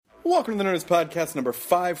Welcome to the Nerdist Podcast number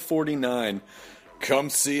 549.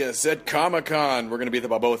 Come see us at Comic-Con. We're going to be at the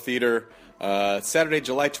Balboa Theater Saturday,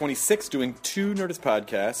 July 26th, doing 2 Nerdist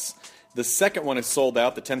podcasts. The second one is sold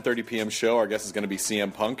out, the 10:30 p.m. show. Our guest is going to be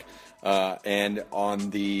CM Punk. And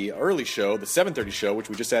on the early show, the 7:30 show, which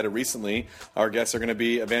we just added recently, our guests are going to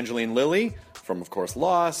be Evangeline Lilly from, of course,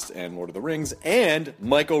 Lost and Lord of the Rings, and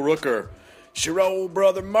Michael Rooker, your old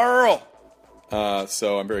brother Merle.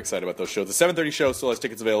 So I'm very excited about those shows. The 7:30 show still has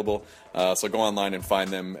tickets available, so go online and find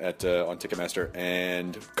them on Ticketmaster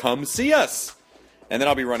and come see us. And then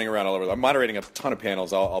I'll be running around all over. I'm moderating a ton of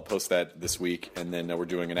panels. I'll post that this week, and then we're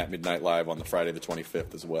doing an At Midnight Live on the Friday the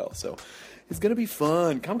 25th as well. So it's going to be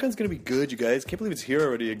fun. Comic-Con's going to be good, you guys. Can't believe it's here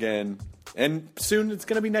already again. And soon it's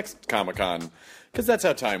going to be next Comic-Con, because that's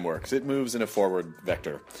how time works. It moves in a forward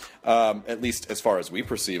vector, at least as far as we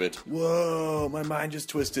perceive it. Whoa, my mind just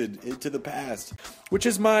twisted into the past. Which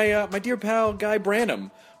is my dear pal, Guy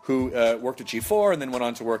Branum, who worked at G4 and then went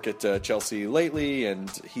on to work at Chelsea lately, and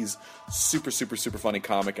he's super, super, super funny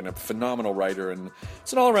comic and a phenomenal writer, and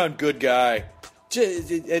it's an all-around good guy,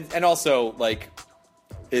 and also, like,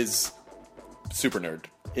 is super nerd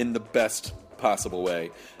in the best possible way.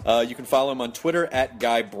 You can follow him on Twitter at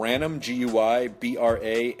Guy Branum,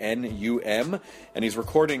 Guybranum, and he's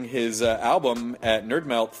recording his album at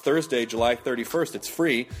Nerdmelt Thursday, July 31st. It's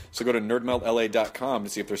free, so go to nerdmeltla.com to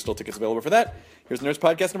see if there's still tickets available for that. Here's Nerdist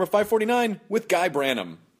Podcast number 549 with Guy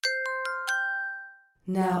Branum.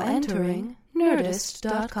 Now entering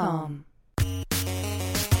Nerdist.com.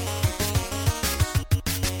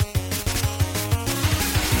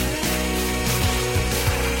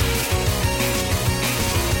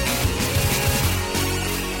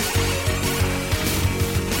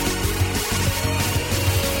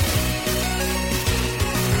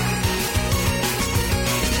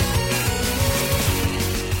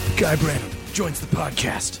 Guy Branum joins the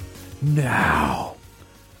podcast now.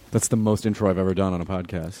 That's the most intro I've ever done on a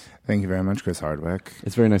podcast. Thank you very much, Chris Hardwick.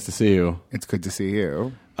 It's very nice to see you. It's good to see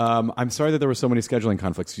you. I'm sorry that there were so many scheduling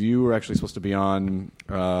conflicts. You were actually supposed to be on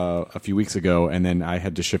a few weeks ago, and then I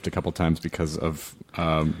had to shift a couple times because of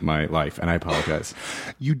my life, and I apologize.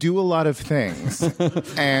 You do a lot of things,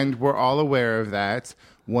 and we're all aware of that.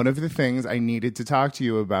 One of the things I needed to talk to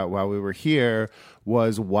you about while we were here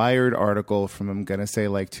was Wired article from, I'm going to say,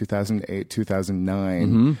 like 2008,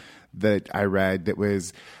 2009, that I read that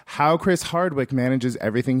was how Chris Hardwick manages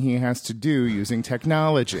everything he has to do using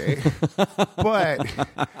technology. But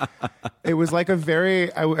it was like a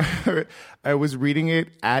very, I was reading it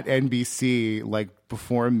at NBC, like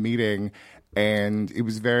before a meeting, and it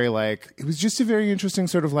was very like, it was just a very interesting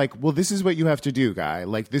sort of like, well, this is what you have to do, Guy.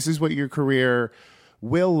 Like, this is what your career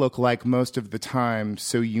will look like most of the time,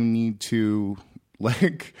 so you need to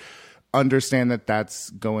like understand that that's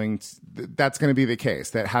going to be the case,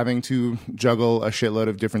 that having to juggle a shitload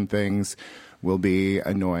of different things will be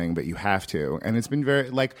annoying, but you have to. And it's been very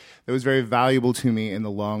like, it was very valuable to me in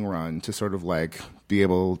the long run to sort of like be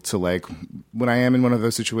able to like, when I am in one of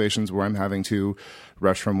those situations where I'm having to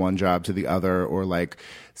rush from one job to the other, or like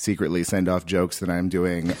secretly send off jokes that I'm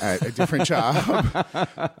doing at a different job,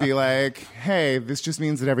 be like, hey, this just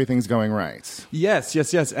means that everything's going right. Yes.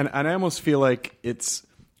 And I almost feel like it's,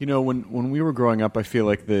 you know, when we were growing up, I feel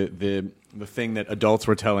like the thing that adults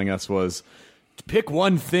were telling us was, pick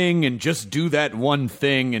one thing and just do that one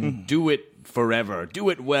thing and do it forever, do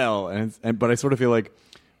it well. But I sort of feel like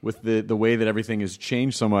with the way that everything has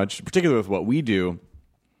changed so much, particularly with what we do,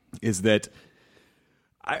 is that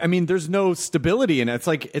I mean, there's no stability in it.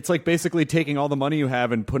 It's like basically taking all the money you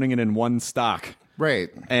have and putting it in one stock.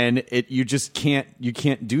 Right. And you just can't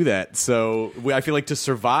do that. So I feel like to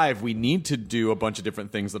survive, we need to do a bunch of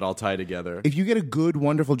different things that all tie together. If you get a good,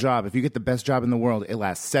 wonderful job, if you get the best job in the world, it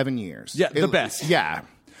lasts 7 years. Yeah, the best. Yeah.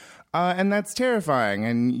 And that's terrifying.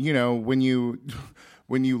 And, you know, when you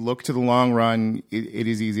look to the long run, it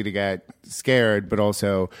is easy to get scared, but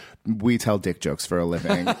also we tell dick jokes for a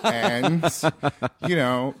living. And, you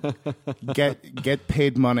know, get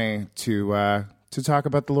paid money to talk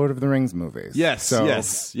about the Lord of the Rings movies. Yes, so,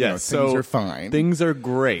 yes. You know, things are fine. Things are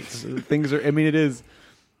great. I mean, it is.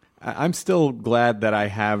 I'm still glad that I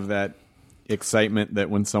have that excitement that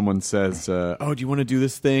when someone says, oh, do you want to do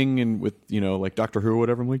this thing? And with, you know, like Doctor Who or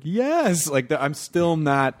whatever, I'm like, yes. Like that. I'm still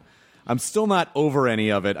not over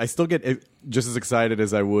any of it. I still get just as excited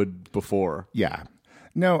as I would before. Yeah.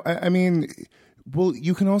 No, I mean, well,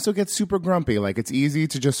 you can also get super grumpy. Like, it's easy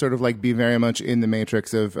to just sort of like be very much in the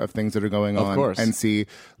matrix of things that are going on, and see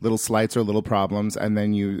little slights or little problems. And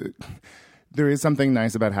then there is something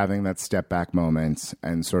nice about having that step back moment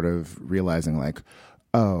and sort of realizing like,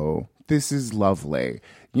 oh, this is lovely.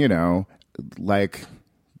 You know, like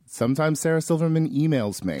Sometimes Sarah Silverman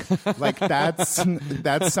emails me. Like that's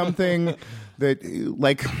something that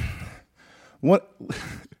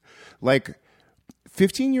like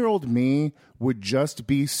 15-year-old me would just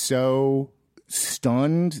be so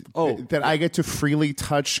stunned that I get to freely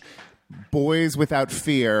touch boys without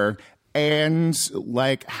fear and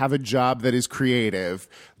like have a job that is creative.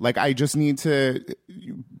 Like I just need to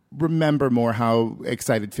remember more how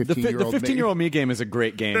excited 15-year-old the 15-year-old me game is a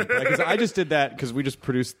great game. Like, I just did that because we just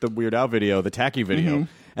produced the Weird Al video, the Tacky video,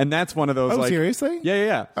 and that's one of those. Oh, like, seriously?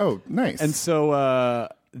 Yeah. Oh, nice. And so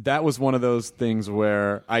that was one of those things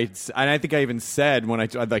where I think I even said when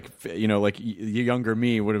I'd like, you know, like younger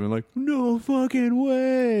me would have been like, no fucking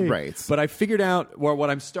way. Right. But I figured out, or what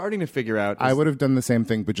I'm starting to figure out is, I would have done the same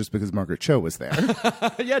thing, but just because Margaret Cho was there.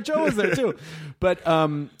 yeah, Joe was there too. But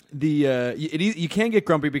you can get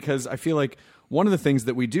grumpy because I feel like one of the things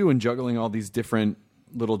that we do in juggling all these different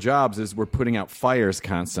little jobs is we're putting out fires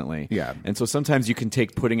constantly. Yeah. And so sometimes you can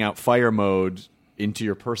take putting out fire mode into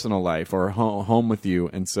your personal life or home with you.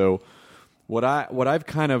 And so what I've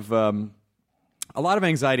kind of a lot of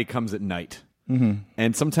anxiety comes at night. Mm-hmm.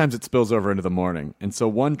 And sometimes it spills over into the morning. And so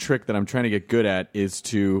one trick that I'm trying to get good at is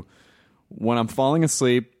to, when I'm falling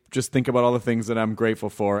asleep, just think about all the things that I'm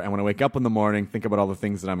grateful for, and when I wake up in the morning, think about all the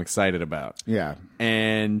things that I'm excited about. Yeah.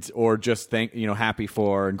 Or just happy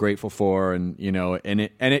for and grateful for, and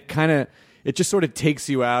it just sort of takes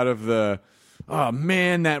you out of the, oh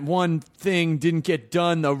man, that one thing didn't get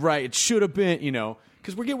done it should have been,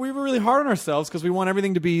 because we're really hard on ourselves because we want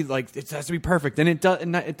everything to be like, it has to be perfect, and it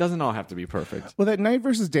doesn't all have to be perfect. Well, that night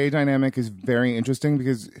versus day dynamic is very interesting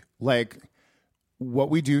because like what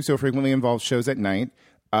we do so frequently involves shows at night.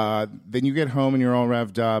 Then you get home and you're all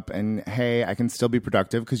revved up and, hey, I can still be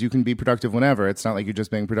productive because you can be productive whenever. It's not like you're just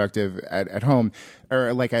being productive at home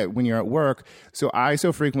or like when you're at work. So I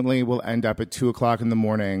so frequently will end up at 2:00 in the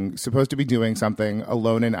morning, supposed to be doing something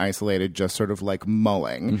alone and isolated, just sort of like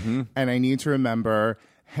mulling. Mm-hmm. And I need to remember,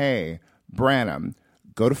 hey, Branum,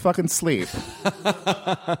 go to fucking sleep.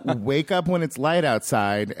 Wake up when it's light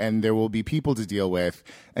outside and there will be people to deal with,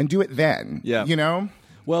 and do it then. Yeah. You know?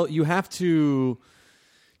 Well, you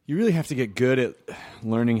really have to get good at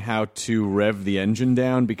learning how to rev the engine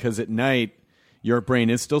down, because at night your brain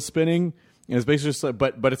is still spinning, and it's basically just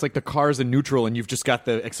but it's like the car's in neutral and you've just got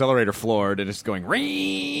the accelerator floored and it's going,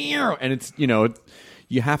 and it's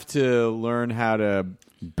you have to learn how to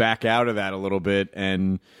back out of that a little bit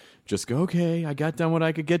and just go, okay, I got done what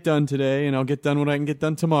I could get done today, and I'll get done what I can get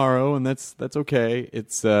done tomorrow, and that's okay.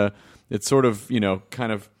 It's sort of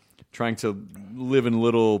kind of trying to live in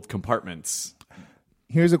little compartments.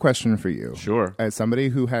 Here's a question for you. Sure. As somebody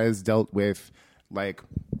who has dealt with like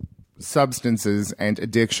substances and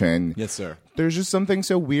addiction. Yes, sir. There's just something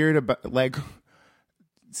so weird about like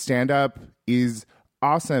stand-up is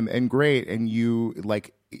awesome and great, and you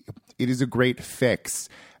like it is a great fix,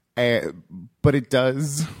 but it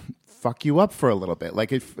does fuck you up for a little bit.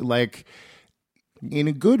 Like in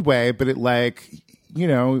a good way, but it it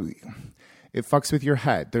fucks with your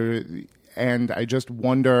head. And I just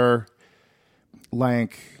wonder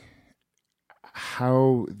like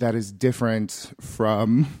how that is different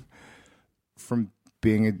from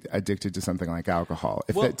being addicted to something like alcohol.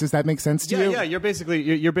 Does that make sense to you? Yeah, you're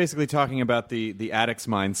basically talking about the addict's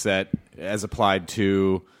mindset as applied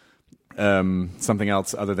to something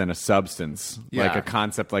else other than a substance, like a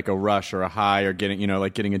concept like a rush or a high, or getting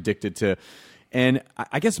getting addicted to. And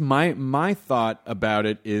I guess my thought about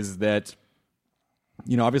it is that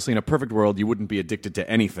obviously in a perfect world you wouldn't be addicted to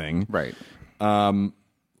anything, right?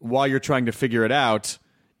 While you're trying to figure it out,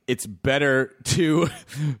 it's better to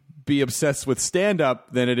be obsessed with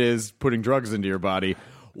stand-up than it is putting drugs into your body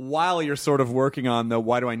while you're sort of working on the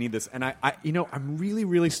why do I need this? And I'm really,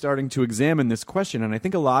 really starting to examine this question, and I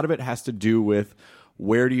think a lot of it has to do with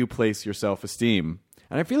where do you place your self-esteem?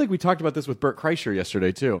 And I feel like we talked about this with Bert Kreischer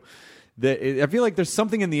yesterday too. I feel like there's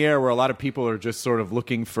something in the air where a lot of people are just sort of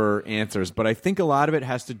looking for answers, but I think a lot of it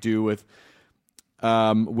has to do with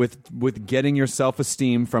getting your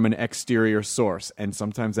self-esteem from an exterior source. And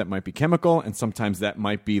sometimes that might be chemical, and sometimes that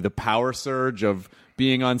might be the power surge of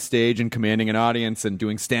being on stage and commanding an audience and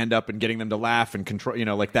doing stand-up and getting them to laugh and control,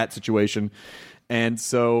 like that situation. And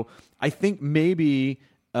so I think maybe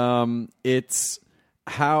it's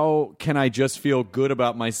how can I just feel good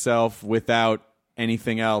about myself without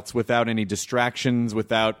anything else, without any distractions,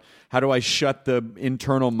 without how do I shut the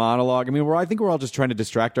internal monologue? I mean, I think we're all just trying to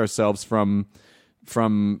distract ourselves from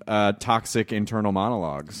toxic internal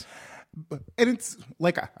monologues. And it's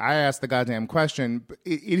like, I asked the goddamn question, but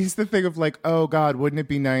it is the thing of like, oh God, wouldn't it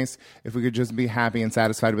be nice if we could just be happy and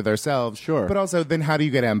satisfied with ourselves? Sure. But also, then how do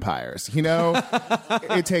you get empires? You know,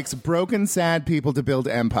 it takes broken, sad people to build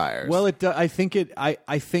empires. Well, I think,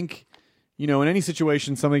 you know, in any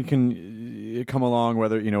situation, something can come along,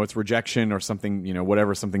 whether, you know, it's rejection or something, you know,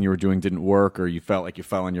 whatever, something you were doing didn't work, or you felt like you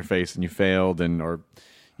fell on your face and you failed, or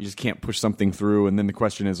you just can't push something through. And then the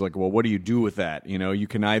question is like, well, what do you do with that? You know, you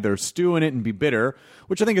can either stew in it and be bitter,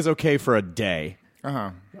 which I think is okay for a day,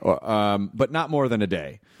 but not more than a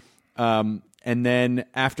day. And then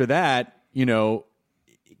after that, you know,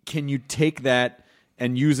 can you take that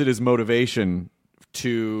and use it as motivation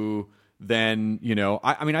to then, you know,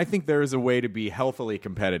 I mean, I think there is a way to be healthily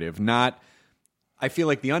competitive, I feel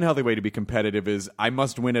like the unhealthy way to be competitive is I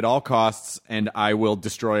must win at all costs and I will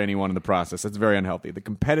destroy anyone in the process. That's very unhealthy. The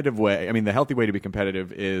competitive way, I mean, the healthy way to be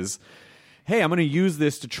competitive is, hey, I'm going to use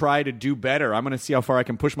this to try to do better. I'm going to see how far I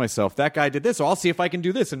can push myself. That guy did this, so I'll see if I can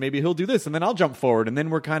do this, and maybe he'll do this, and then I'll jump forward. And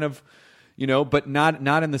then we're kind of, you know, but not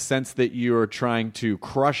in the sense that you're trying to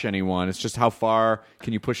crush anyone. It's just how far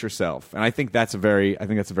can you push yourself. And I think that's a very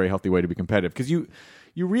healthy way to be competitive, because you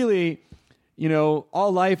really, you know,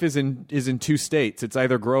 all life is in two states. It's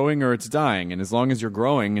either growing or it's dying. And as long as you're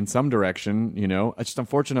growing in some direction, you know, it's just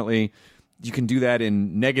unfortunately you can do that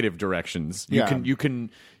in negative directions. You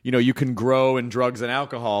can grow in drugs and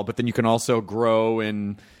alcohol, but then you can also grow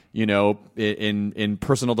in, you know, in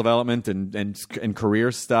personal development and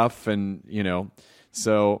career stuff, and, you know,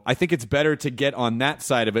 so I think it's better to get on that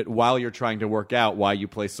side of it while you're trying to work out why you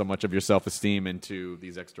place so much of your self-esteem into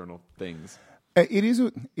these external things. It is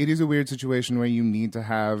a weird situation where you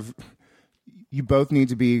both need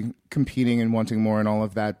to be competing and wanting more and all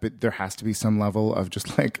of that, but there has to be some level of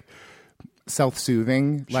just like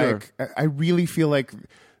self-soothing. Sure. Like, I really feel like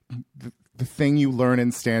the thing you learn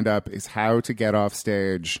in stand-up is how to get off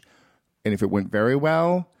stage, and if it went very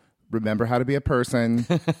well, remember how to be a person,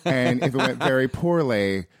 and if it went very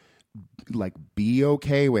poorly, like, be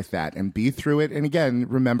okay with that and be through it, and again,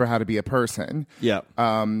 remember how to be a person. Yeah.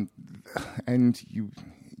 And you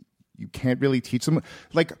can't really teach them,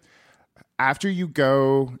 like, after you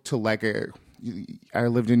go to like I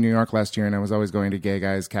lived in New York last year, and I was always going to gay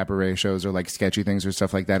guys cabaret shows or like sketchy things or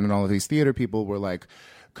stuff like that, and all of these theater people were like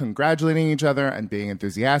congratulating each other and being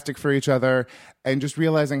enthusiastic for each other, and just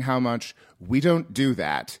realizing how much we don't do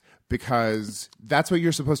that, because that's what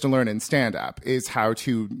you're supposed to learn in stand-up, is how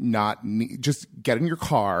to just get in your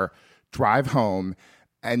car, drive home,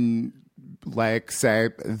 and like say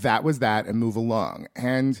that was that and move along.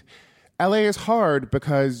 And LA is hard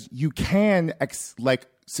because you can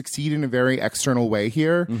succeed in a very external way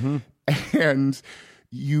here, and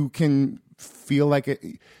you can feel like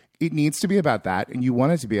it needs to be about that, and you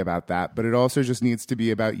want it to be about that, but it also just needs to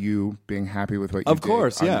be about you being happy with what you do. Of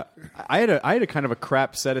course, yeah. I had a kind of a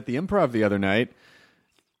crap set at the Improv the other night,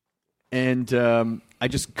 and I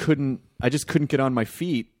just couldn't get on my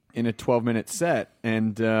feet in a 12-minute set,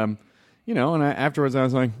 and you know, and afterwards I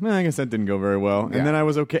was like, I guess that didn't go very well, and then I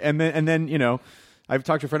was okay, and then you know, I've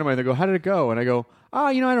talked to a friend of mine. They go, "How did it go?" And I go,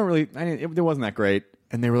 you know, it wasn't that great.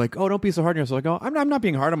 And they were like, "Oh, don't be so hard on yourself." I go, I'm not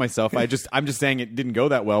being hard on myself. I'm just saying it didn't go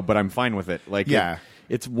that well, but I'm fine with it. Like, yeah,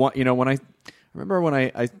 it's one. You know, when I remember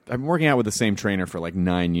when I'm working out with the same trainer for like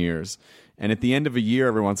 9 years, and at the end of a year,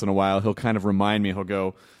 every once in a while, he'll kind of remind me. He'll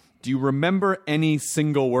go, "Do you remember any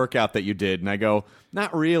single workout that you did?" And I go,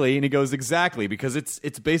 "Not really." And he goes, "Exactly, because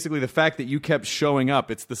it's basically the fact that you kept showing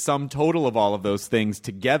up. It's the sum total of all of those things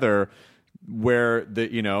together, where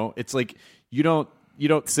you know, it's like you don't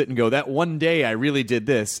sit and go, that one day I really did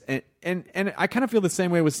this." And I kind of feel the same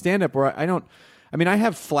way with stand-up, where I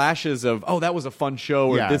have flashes of, oh, that was a fun show,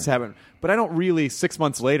 or this happened. But I don't really, 6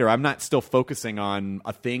 months later, I'm not still focusing on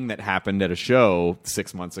a thing that happened at a show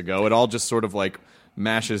 6 months ago. It all just sort of like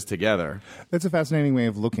mashes together. That's a fascinating way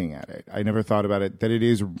of looking at it. I never thought about it, that it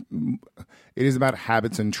is about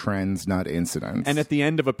habits and trends, not incidents. And at the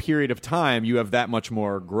end of a period of time, you have that much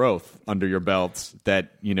more growth under your belt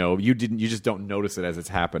that, you know, you just don't notice it as it's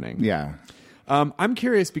happening. Yeah. I'm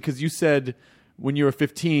curious, because you said when you were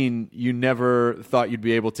 15, you never thought you'd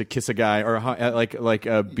be able to kiss a guy or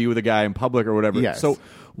be with a guy in public or whatever. Yes. So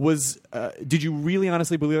did you really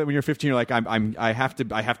honestly believe that when you're 15? You're like, I have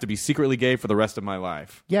to be secretly gay for the rest of my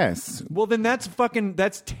life. Yes. Well, then that's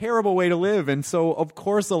a terrible way to live. And so of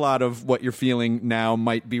course a lot of what you're feeling now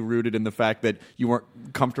might be rooted in the fact that you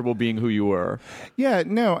weren't comfortable being who you were. Yeah.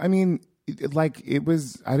 No, I mean, like, it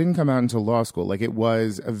was, I didn't come out until law school. Like, it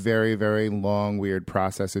was a very, very long, weird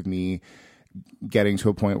process of me getting to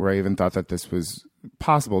a point where I even thought that this was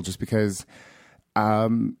possible, just because,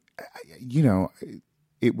 you know,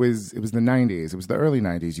 it was the 90s. It was the early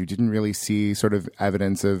 90s. You didn't really see sort of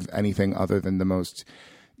evidence of anything other than the most,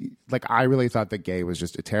 like, I really thought that gay was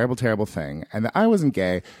just a terrible, terrible thing. And that I wasn't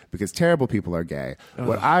gay because terrible people are gay. Ugh.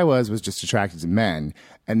 What I was just attracted to men.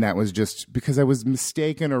 And that was just because I was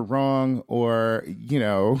mistaken or wrong or, you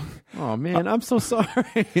know. Oh, man, I'm so sorry.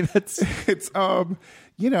 It's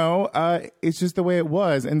just the way it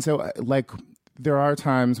was. And so, like, there are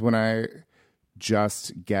times when I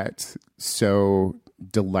just get so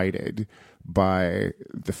delighted by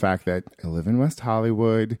the fact that I live in West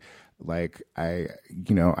Hollywood. Like, I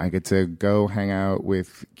get to go hang out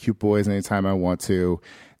with cute boys anytime I want to,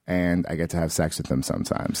 and I get to have sex with them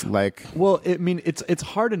sometimes. Like, well, I mean, it's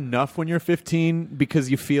hard enough when you're 15 because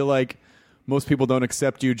you feel like most people don't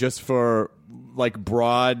accept you just for like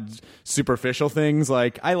broad, superficial things.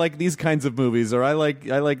 Like, I like these kinds of movies, or I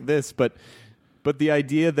like this, but the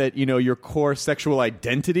idea that, you know, your core sexual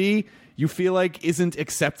identity you feel like isn't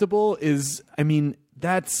acceptable is, I mean,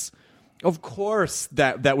 that's, of course,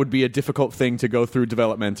 that would be a difficult thing to go through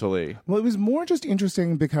developmentally. Well, it was more just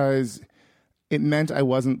interesting because it meant I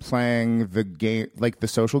wasn't playing the game, like the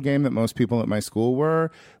social game that most people at my school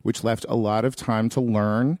were, which left a lot of time to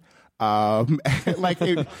learn. Like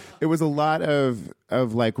it was a lot of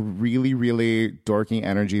like really, really dorky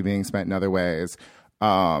energy being spent in other ways.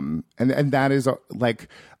 And that is like,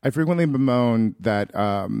 I frequently bemoan that,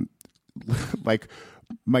 like,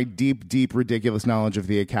 my deep, ridiculous knowledge of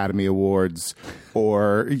the Academy Awards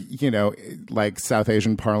or, you know, like South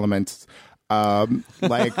Asian Parliament,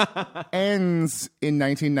 like ends in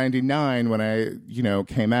 1999 when I, you know,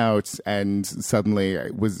 came out and suddenly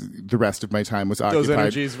the rest of my time was occupied. Those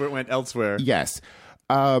energies went elsewhere. Yes.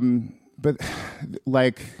 But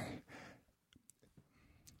like,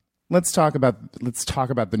 let's talk about the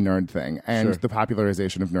nerd thing and the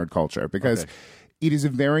popularization of nerd culture, because it is a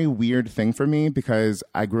very weird thing for me because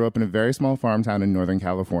I grew up in a very small farm town in Northern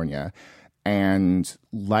California and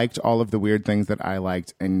liked all of the weird things that I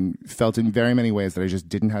liked and felt in very many ways that I just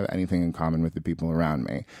didn't have anything in common with the people around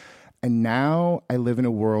me. And now I live in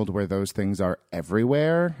a world where those things are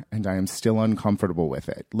everywhere and I am still uncomfortable with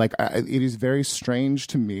it. Like, it is very strange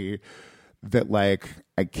to me that, like,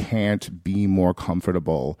 I can't be more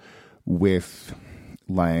comfortable with,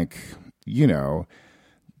 like, you know,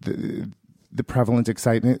 the prevalent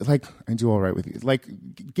excitement. Like, I do all right with you. Like,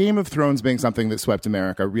 Game of Thrones being something that swept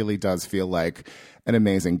America really does feel like an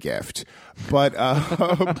amazing gift. But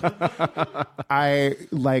I,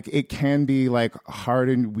 like, it can be, like, hard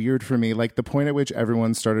and weird for me. Like, the point at which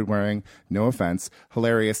everyone started wearing, no offense,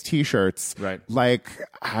 hilarious T-shirts. Right. Like,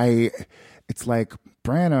 it's like,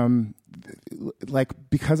 Branum, like,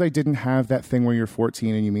 because I didn't have that thing where you're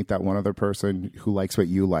 14 and you meet that one other person who likes what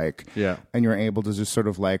you like. Yeah. And you're able to just sort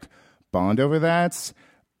of, like, bond over that.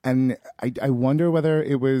 And I wonder whether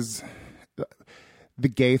it was the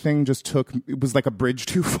gay thing it was like a bridge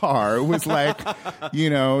too far. It was like, you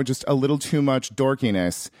know, just a little too much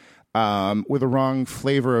dorkiness, or the wrong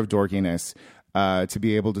flavor of dorkiness, to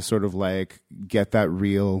be able to sort of like get that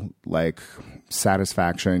real like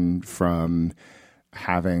satisfaction from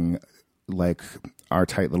having like our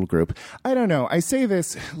tight little group. I don't know. I say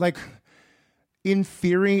this like, in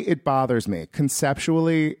theory, it bothers me.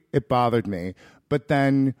 Conceptually, it bothered me. But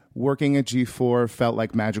then working at G4 felt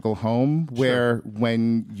like magical home, where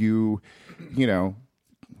when you know,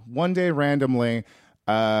 one day randomly,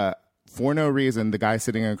 for no reason, the guy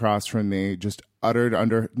sitting across from me just I uttered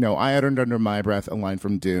under my breath a line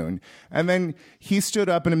from Dune. And then he stood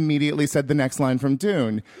up and immediately said the next line from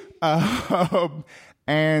Dune.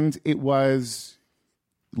 And it was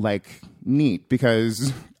like neat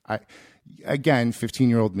because again,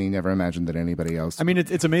 15-year-old me never imagined that anybody else. I mean,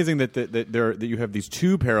 it's amazing that you have these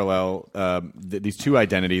two parallel, these two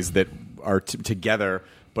identities that are together,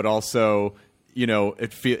 but also, you know,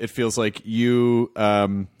 it feels like you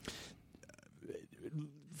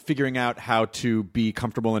figuring out how to be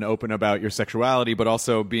comfortable and open about your sexuality, but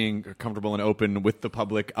also being comfortable and open with the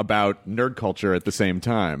public about nerd culture at the same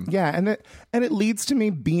time. Yeah, and it leads to me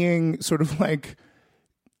being sort of like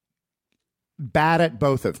bad at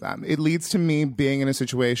both of them. It leads to me being in a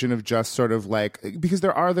situation of just sort of like, because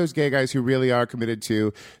there are those gay guys who really are committed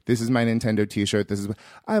to, this is my Nintendo t-shirt.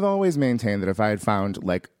 I've always maintained that if I had found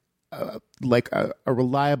like a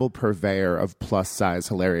reliable purveyor of plus size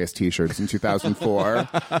hilarious t-shirts in 2004,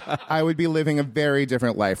 I would be living a very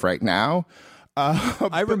different life right now.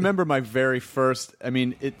 I remember my very first, I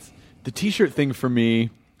mean, it's the t-shirt thing for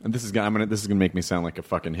me, and this is gonna make me sound like a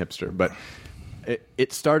fucking hipster, but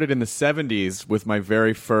it started in the 70s with my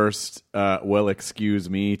very first "Well, Excuse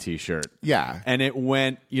Me" T-shirt. Yeah, and it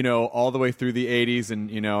went, all the way through the 80s. And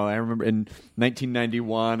I remember in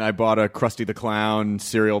 1991, I bought a Krusty the Clown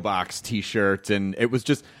cereal box T-shirt, and it was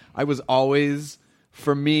just I was always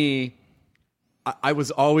kind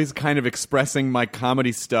of expressing my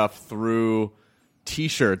comedy stuff through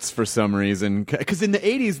T-shirts for some reason. Because in the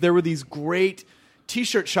 80s, there were these great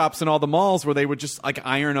T-shirt shops in all the malls where they would just like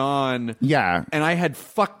iron on. Yeah. And I had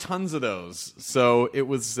fuck tons of those. So it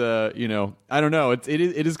was, I don't know. It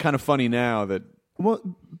is kind of funny now that. Well,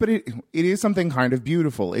 but it is something kind of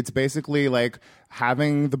beautiful. It's basically like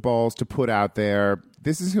having the balls to put out there,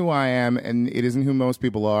 this is who I am, and it isn't who most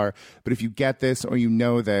people are. But if you get this or you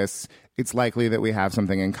know this, it's likely that we have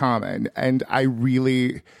something in common. And I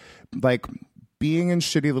really like being in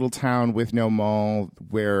shitty little town with no mall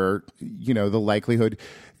where, the likelihood,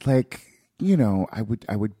 like, I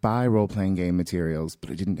would buy role-playing game materials, but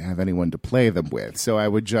I didn't have anyone to play them with. So I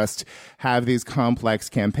would just have these complex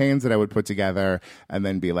campaigns that I would put together and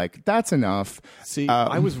then be like, that's enough. See,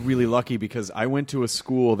 I was really lucky because I went to a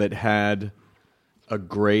school that had a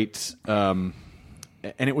great, and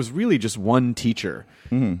it was really just one teacher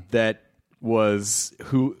that was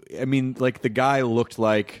the guy looked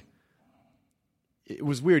like, it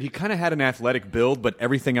was weird. He kind of had an athletic build, but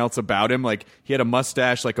everything else about him, like he had a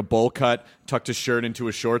mustache, like a bowl cut, tucked his shirt into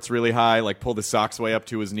his shorts really high, like pulled his socks way up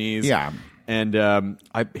to his knees. Yeah. And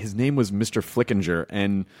his name was Mr. Flickinger.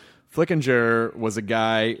 And Flickinger was a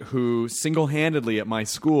guy who single-handedly at my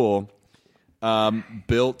school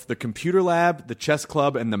built the computer lab, the chess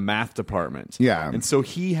club, and the math department. Yeah. And so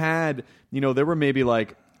he had, there were maybe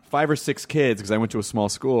like 5 or 6 kids, because I went to a small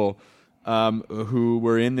school, who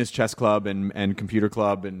were in this chess club and computer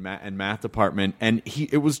club and math department, and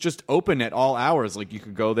it was just open at all hours. Like you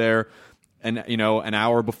could go there, and an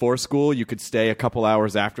hour before school, you could stay a couple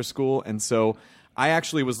hours after school. And so I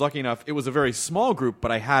actually was lucky enough. It was a very small group,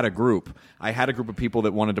 but I had a group. I had a group of people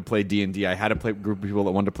that wanted to play D&D. I had a group of people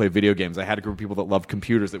that wanted to play video games. I had a group of people that loved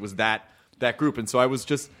computers. It was that group, and so I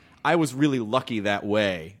was really lucky that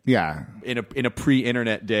way. Yeah. In a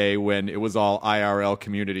pre-internet day when it was all IRL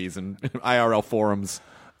communities and IRL forums.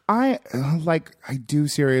 I do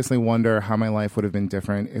seriously wonder how my life would have been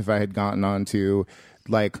different if I had gotten onto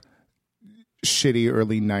like shitty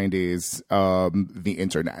early 90s the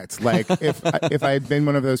internet. Like if I had been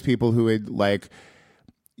one of those people who had like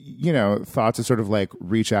thought to sort of like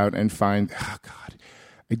reach out and find, oh God,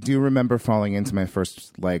 I do remember falling into my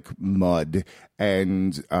first like mud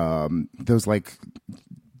and those like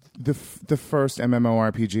the first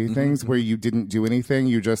MMORPG things where you didn't do anything.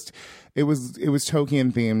 You just it was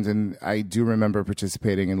Tolkien themed, and I do remember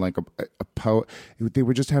participating in like they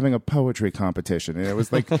were just having a poetry competition, and it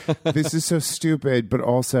was like this is so stupid, but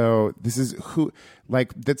also this is who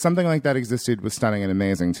like that something like that existed was stunning and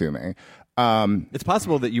amazing to me. It's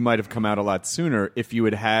possible that you might have come out a lot sooner if you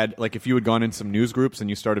had if you had gone in some news groups and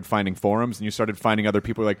you started finding forums and you started finding other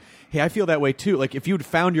people like, hey, I feel that way too. Like if you'd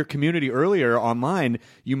found your community earlier online,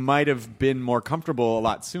 you might have been more comfortable a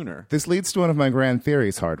lot sooner. This leads to one of my grand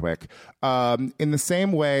theories, Hardwick. In the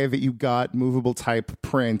same way that you got movable type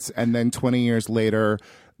print and then 20 years later,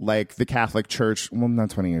 like the Catholic Church, well, not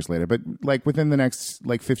 20 years later, but like within the next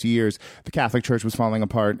like 50 years, the Catholic Church was falling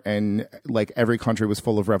apart and like every country was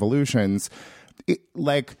full of revolutions.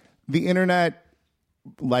 Like the internet,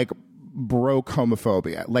 like broke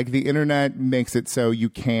homophobia. Like the internet makes it so you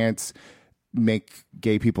can't make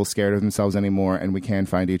gay people scared of themselves anymore, and we can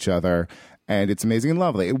find each other. And it's amazing and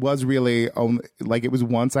lovely. It was really like it was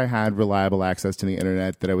once I had reliable access to the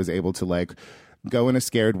internet that I was able to like go in a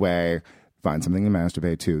scared way, find something to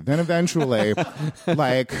masturbate to. Then eventually,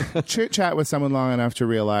 like, chit-chat with someone long enough to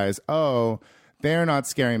realize, oh, they're not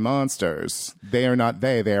scary monsters. They are not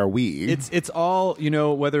they are we. It's all,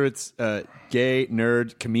 whether it's gay,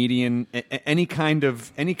 nerd, comedian, any kind of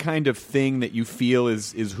thing that you feel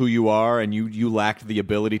is who you are, and you lacked the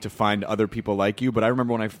ability to find other people like you. But I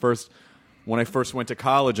remember when I first went to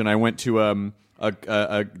college and I went to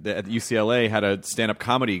at UCLA had a stand-up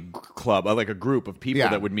comedy club, like a group of people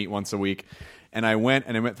that would meet once a week. And I went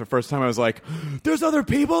for the first time. I was like, there's other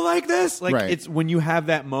people like this? Like, right. It's when you have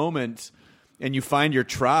that moment and you find your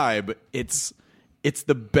tribe, it's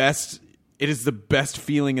the best. It is the best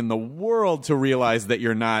feeling in the world to realize that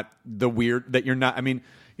you're not I mean,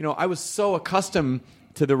 I was so accustomed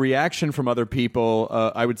to the reaction from other people.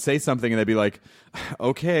 I would say something and they'd be like,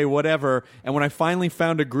 okay, whatever. And when I finally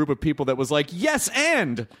found a group of people that was like, yes,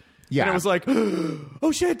 and Yeah. And it was like,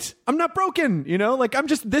 oh shit, I'm not broken. Like I'm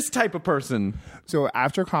just this type of person. So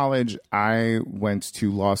after college, I went to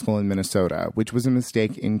law school in Minnesota, which was a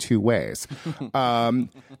mistake in two ways. And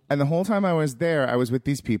the whole time I was there, I was with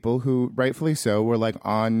these people who, rightfully so, were like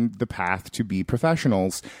on the path to be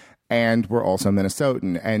professionals and were also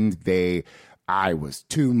Minnesotan. And I was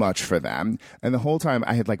too much for them. And the whole time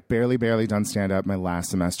I had like barely done stand up my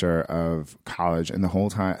last semester of college. And the whole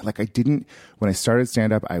time, like when I started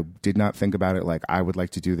stand up, I did not think about it like I would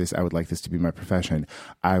like to do this. I would like this to be my profession.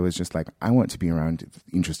 I was just like, I want to be around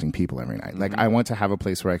interesting people every night. Like I want to have a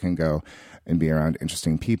place where I can go and be around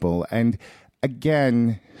interesting people. And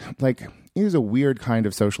again, like it is a weird kind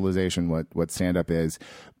of socialization, what stand up is,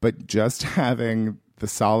 but just having the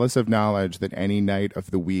solace of knowledge that any night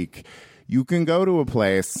of the week you can go to a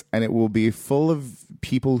place and it will be full of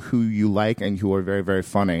people who you like and who are very, very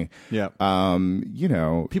funny. Yeah.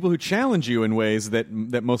 People who challenge you in ways that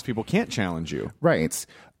most people can't challenge you. Right. It's,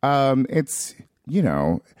 but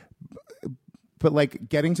like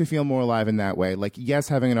getting to feel more alive in that way. Like, yes,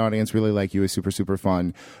 having an audience really like you is super, super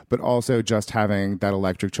fun, but also just having that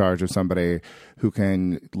electric charge of somebody who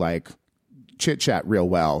can like chit chat real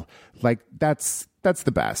well. Like that's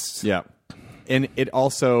the best. Yeah. And it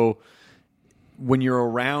also, when you're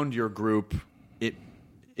around your group,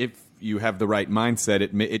 if you have the right mindset,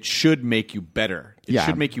 it should make you better. It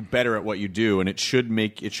should make you better at what you do, and it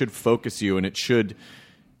should focus you, and it should,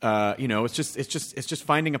 it's just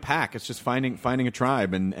finding a pack. It's just finding a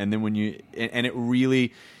tribe, and then when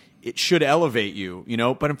it should elevate you,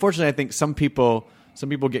 But unfortunately, I think some people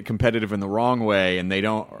get competitive in the wrong way, and they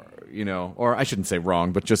don't, or I shouldn't say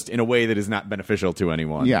wrong, but just in a way that is not beneficial to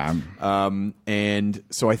anyone. Yeah. And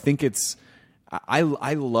so I think it's. I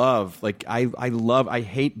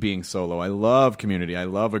hate being solo. I love community. I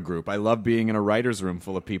love a group. I love being in a writer's room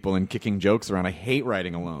full of people and kicking jokes around. I hate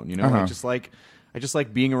writing alone. I just like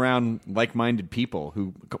being around like-minded people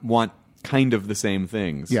who want kind of the same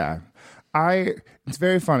things. Yeah. It's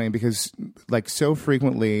very funny because like so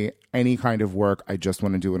frequently any kind of work, I just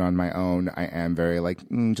want to do it on my own. I am very like,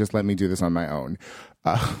 just let me do this on my own.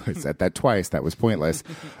 I said that twice. That was pointless.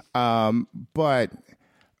 But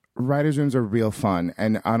writers' rooms are real fun.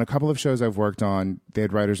 And on a couple of shows I've worked on, they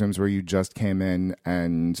had writers' rooms where you just came in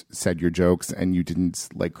and said your jokes and you didn't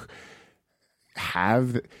like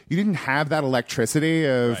have that electricity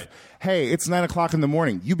of, right. Hey, it's 9:00 in the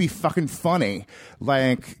morning. You be fucking funny.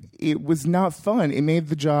 Like it was not fun. It made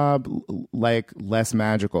the job like less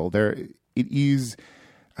magical. It is,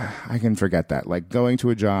 I can forget that. Like going to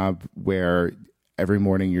a job where every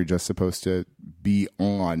morning you're just supposed to be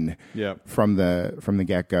on from the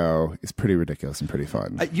get-go is pretty ridiculous and pretty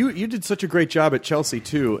fun. You did such a great job at Chelsea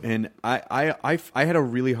too, and I had a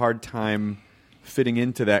really hard time fitting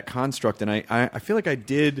into that construct, and I feel like I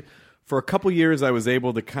did for a couple years. I was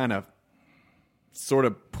able to kind of sort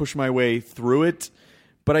of push my way through it,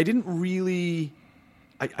 but I didn't really.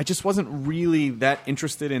 I just wasn't really that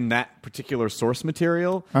interested in that particular source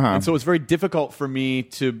material, and so it was very difficult for me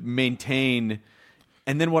to maintain.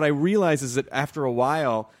 And then what I realized is that after a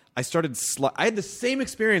while, I started. I had the same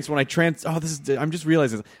experience when I I'm just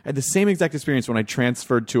realizing I had the same exact experience when I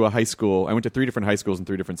transferred to a high school. I went to 3 different high schools in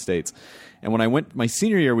 3 different states, and when I went my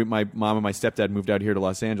senior year, my mom and my stepdad moved out here to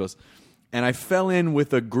Los Angeles, and I fell in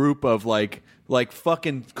with a group of like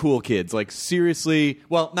fucking cool kids, like seriously.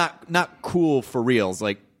 Well, not cool for reals,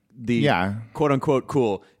 like. The quote unquote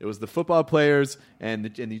cool. It was the football players and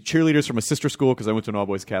the cheerleaders from a sister school because I went to an all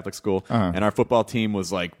boys Catholic school, and our football team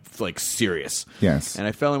was like serious. Yes, and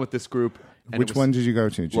I fell in with this group. Which one did you go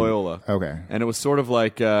to? Loyola. Okay, and it was sort of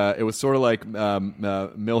like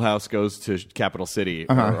Millhouse goes to Capital City,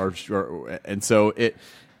 and so it.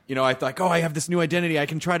 I thought, I have this new identity. I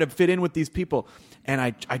can try to fit in with these people, and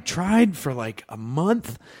I tried for like a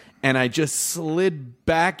month, and I just slid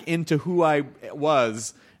back into who I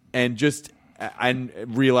was. And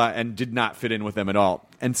realized and did not fit in with them at all.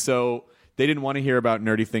 And so they didn't want to hear about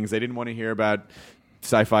nerdy things. They didn't want to hear about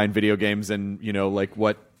sci-fi and video games and like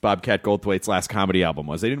what Bobcat Goldthwait's last comedy album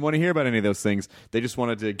was. They didn't want to hear about any of those things. They just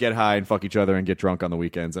wanted to get high and fuck each other and get drunk on the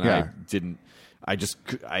weekends. And I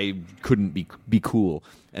couldn't be cool.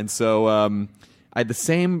 And so I feel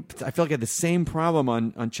like I had the same problem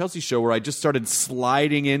on Chelsea's show where I just started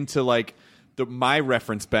sliding into like my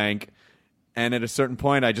reference bank. And at a certain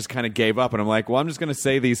point, I just kind of gave up, and I'm like, "Well, I'm just going to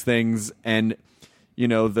say these things." And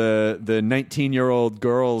the 19-year-old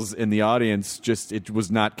girls in the audience it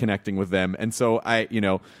was not connecting with them, and so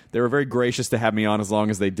they were very gracious to have me on as long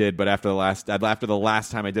as they did. But after the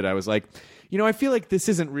last time I did, I was like, I feel like this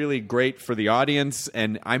isn't really great for the audience,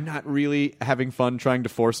 and I'm not really having fun trying to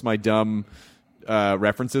force my dumb,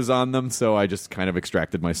 references on them, so I just kind of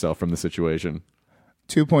extracted myself from the situation.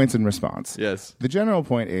 2 points in response. Yes. The general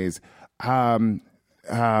point is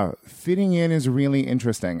fitting in is really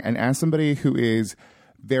interesting. And as somebody who is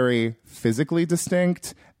very physically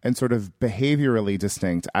distinct and sort of behaviorally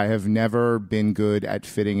distinct, I have never been good at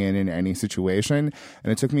fitting in any situation.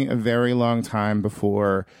 And it took me a very long time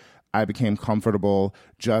before I became comfortable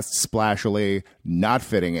just splashily not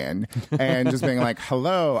fitting in and just being like,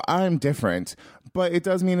 hello, I'm different. But it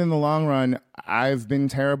does mean in the long run, I've been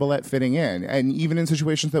terrible at fitting in. And even in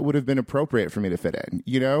situations that would have been appropriate for me to fit in,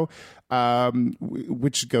 you know,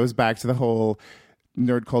 which goes back to the whole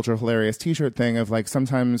nerd culture hilarious t-shirt thing of like,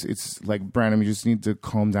 sometimes it's like, Branum, you just need to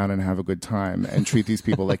calm down and have a good time and treat these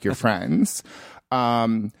people like your friends.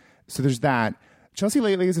 So there's that. Chelsea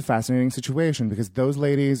lately is a fascinating situation because those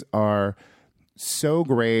ladies are so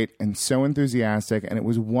great and so enthusiastic, and it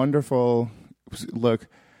was wonderful. Look,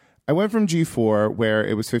 I went from G4, where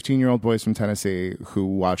it was 15-year-old boys from Tennessee who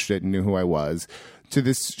watched it and knew who I was, to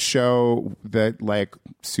this show that like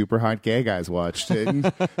super hot gay guys watched it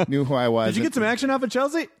and knew who I was. Did you get some action off of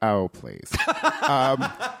Chelsea? Oh, please.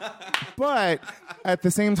 But at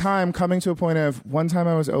the same time, coming to a point of one time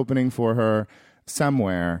I was opening for her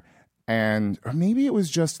somewhere, and or maybe it was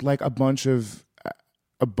just like a bunch of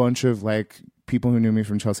like people who knew me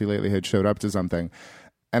from Chelsea lately had showed up to something,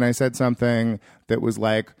 and I said something that was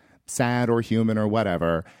like sad or human or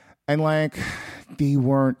whatever, and like they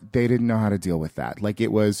didn't know how to deal with that. Like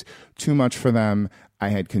it was too much for them. I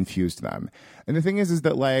had confused them. And the thing is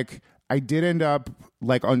that like I did end up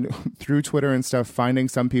like on through Twitter and stuff finding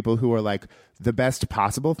some people who are like the best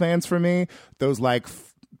possible fans for me. Those like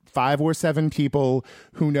 5 or 7 people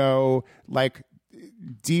who know like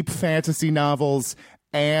deep fantasy novels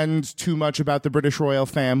and too much about the British royal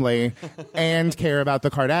family and care about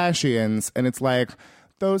the Kardashians. And it's like,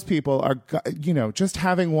 those people are, you know, just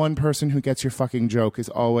having one person who gets your fucking joke is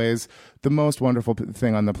always the most wonderful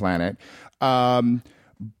thing on the planet.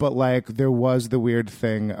 But like, there was the weird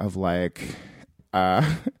thing of like,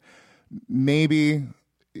 maybe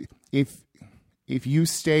if you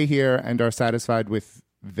stay here and are satisfied with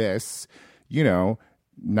this, you know,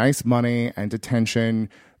 nice money and attention,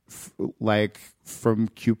 like from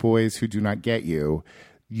cute boys who do not get you,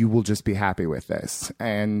 you will just be happy with this.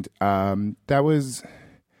 And that was,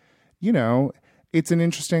 you know, it's an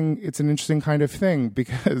interesting kind of thing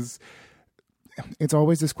because it's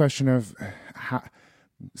always this question of how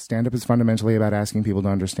stand-up is fundamentally about asking people to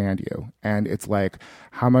understand you. And it's like,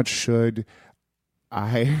 how much should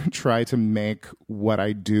I try to make what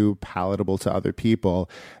I do palatable to other people,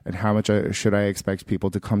 and how much should I expect people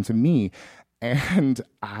to come to me? And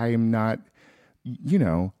I'm not, you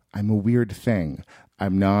know, I'm a weird thing.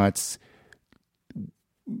 I'm not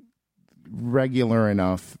regular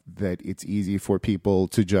enough that it's easy for people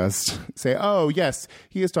to just say, oh, yes,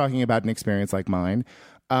 he is talking about an experience like mine.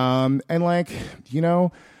 And like, you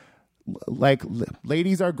know, like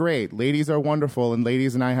ladies are great. Ladies are wonderful. And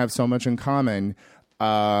ladies and I have so much in common.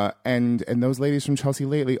 And those ladies from Chelsea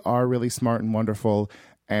lately are really smart and wonderful,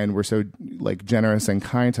 and were so like generous and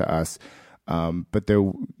kind to us. But there,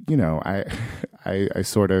 you know, I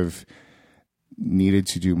sort of needed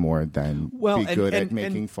to do more than be good at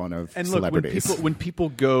making fun of celebrities. Look, when people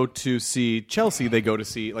go to see Chelsea, they go to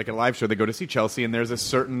see like a live show. They go to see Chelsea, and there's a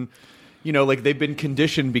certain, you know, like they've been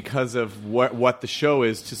conditioned because of what the show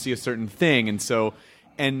is to see a certain thing, and so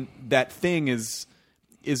that thing is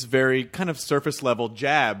very kind of surface level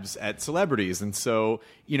jabs at celebrities. And so,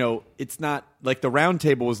 you know, it's not like the round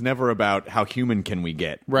table was never about how human can we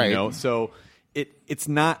get, right? You know? So it's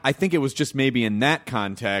not, I think it was just maybe in that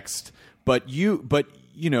context, but you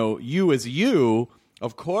know, you as you,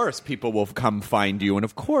 of course people will come find you, and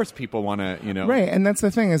of course people want to, you know. Right. And that's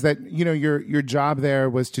the thing is that, you know, your job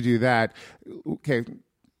there was to do that. Okay.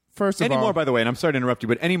 First of all, any more, by the way, and I'm sorry to interrupt you,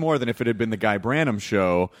 but any more than if it had been the Guy Branum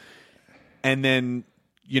show, and then,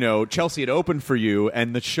 you know, Chelsea had opened for you,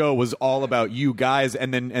 and the show was all about you guys,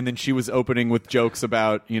 and then she was opening with jokes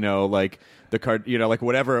about, you know, like the card, you know, like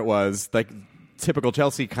whatever it was, like typical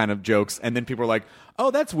Chelsea kind of jokes, and then people were like,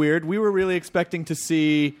 "Oh, that's weird. We were really expecting to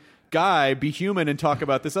see Guy be human and talk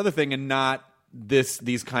about this other thing, and not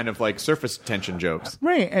these kind of like surface tension jokes."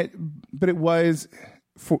 Right, but it was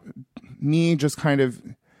for me just kind of.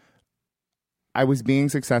 I was being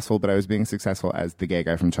successful, but I was being successful as the gay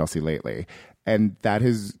guy from Chelsea lately. And that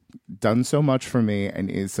has done so much for me and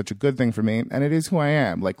is such a good thing for me. And it is who I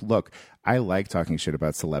am. Like, look, I like talking shit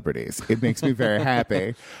about celebrities. It makes me very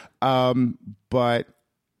happy. But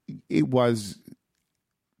it was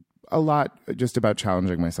a lot just about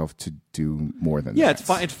challenging myself to do more than that. Yeah, it's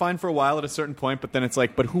fine. It's fine for a while at a certain point, but then it's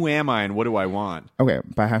like, but who am I and what do I want? Okay,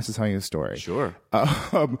 but I have to tell you a story. Sure.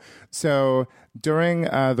 So during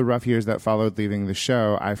the rough years that followed leaving the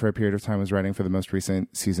show, I, for a period of time, was writing for the most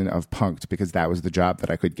recent season of Punk'd because that was the job that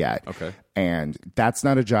I could get. Okay. And that's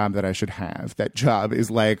not a job that I should have. That job is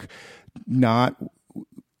like not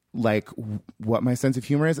like what my sense of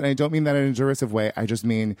humor is. And I don't mean that in a derisive way. I just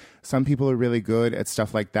mean some people are really good at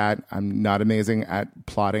stuff like that. I'm not amazing at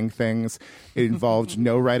plotting things. It involved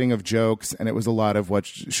no writing of jokes, and it was a lot of what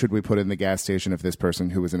should we put in the gas station of this person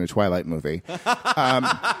who was in a Twilight movie.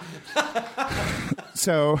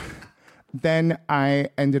 So then I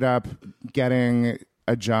ended up getting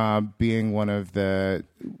a job being one of the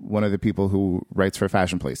people who writes for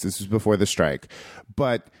Fashion Police. This was before the strike.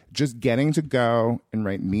 But just getting to go and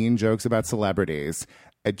write mean jokes about celebrities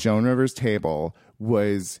at Joan Rivers' table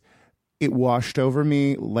it washed over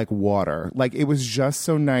me like water. Like, it was just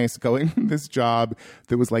so nice going from this job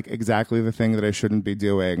that was like exactly the thing that I shouldn't be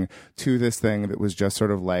doing to this thing that was just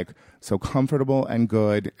sort of like so comfortable and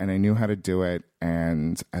good, and I knew how to do it,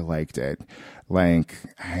 and I liked it. Like,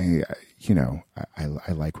 I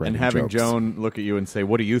like writing And having jokes. Joan look at you and say,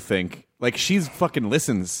 what do you think? Like, she's fucking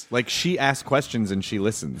listens. Like, she asks questions and she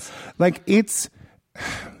listens. Like, it's...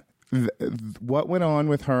 what went on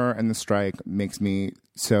with her and the strike makes me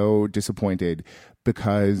so disappointed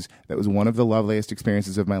because that was one of the loveliest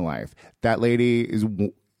experiences of my life. That lady is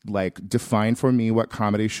like defined for me what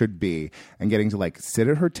comedy should be, and getting to like sit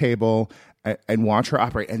at her table and watch her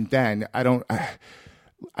operate. And then I don't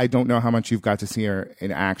know how much you've got to see her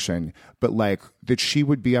in action, but like that she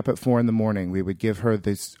would be up at 4 a.m. We would give her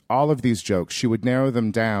all of these jokes. She would narrow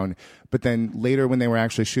them down. But then later when they were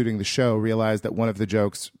actually shooting the show, realized that one of the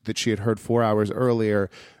jokes that she had heard 4 hours earlier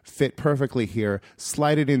fit perfectly here,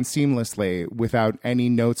 slide it in seamlessly without any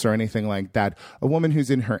notes or anything like that. A woman who's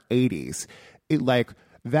in her 80s, it like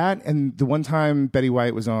that. And the one time Betty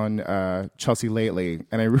White was on Chelsea Lately,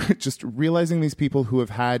 and I just realizing these people who have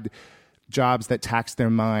had jobs that tax their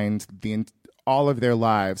mind all of their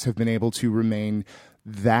lives have been able to remain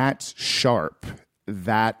that sharp,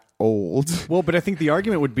 that old. Well, but I think the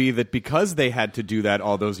argument would be that because they had to do that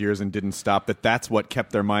all those years and didn't stop, that's what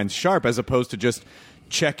kept their minds sharp, as opposed to just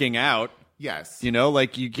checking out. Yes.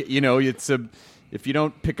 Like if you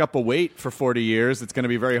don't pick up a weight for 40 years, it's going to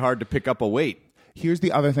be very hard to pick up a weight. Here's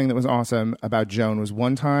the other thing that was awesome about Joan was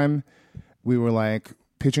one time we were like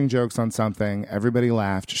pitching jokes on something. Everybody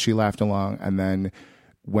laughed. She laughed along. And then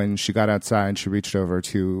when she got outside, she reached over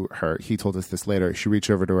to her. He told us this later. She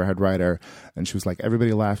reached over to her head writer and she was like,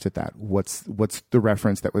 everybody laughed at that. What's the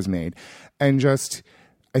reference that was made? And just,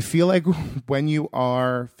 I feel like when you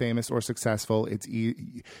are famous or successful,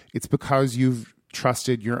 it's because you've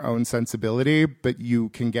trusted your own sensibility, but you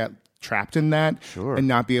can get trapped in that and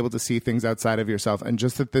not be able to see things outside of yourself. And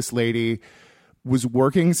just that this lady was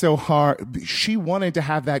working so hard. She wanted to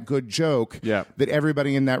have that good joke that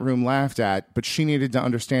everybody in that room laughed at, but she needed to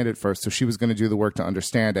understand it first. So she was going to do the work to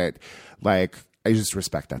understand it. Like, I just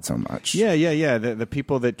respect that so much. Yeah. The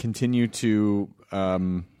people that continue to,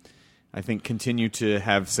 I think, continue to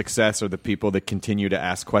have success are the people that continue to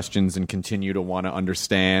ask questions and continue to want to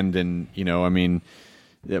understand. And,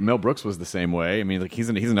 Mel Brooks was the same way. I mean, like he's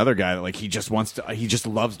another guy that like he just loves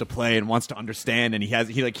to play and wants to understand, and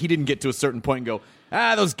he didn't get to a certain point and go,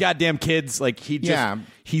 those goddamn kids. Like he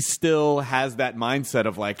still has that mindset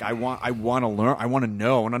of like I want to learn, I want to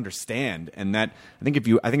know and understand, and that I think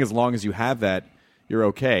as long as you have that, you're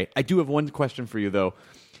okay. I do have one question for you though.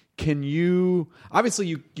 Can you obviously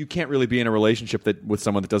you can't really be in a relationship with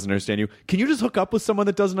someone that doesn't understand you. Can you just hook up with someone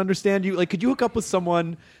that doesn't understand you? Like, could you hook up with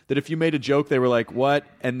someone that if you made a joke they were like, what?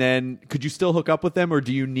 And then could you still hook up with them, or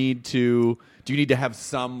do you need to have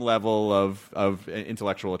some level of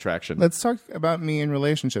intellectual attraction? Let's talk about me in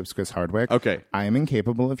relationships, Chris Hardwick. Okay. I am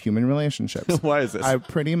incapable of human relationships. Why is this? I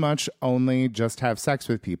pretty much only just have sex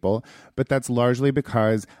with people, but that's largely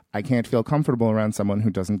because I can't feel comfortable around someone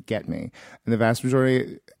who doesn't get me. And the vast majority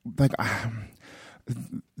of the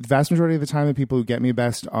time, the people who get me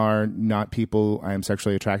best are not people I am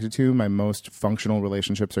sexually attracted to. My most functional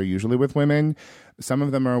relationships are usually with women. Some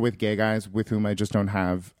of them are with gay guys with whom I just don't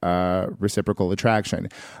have reciprocal attraction.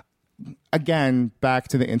 Again, back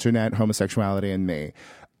to the internet, homosexuality, and me.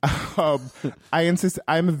 I insist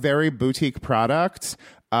I'm a very boutique product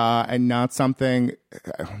and not something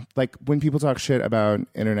like when people talk shit about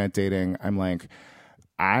internet dating, I'm like,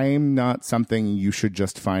 I'm not something you should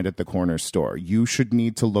just find at the corner store. You should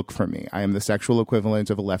need to look for me. I am the sexual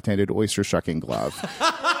equivalent of a left-handed oyster shucking glove.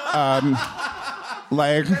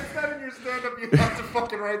 Like, next time in your stand-up, you have to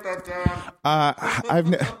fucking write that down.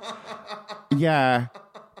 Yeah.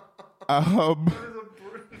 That's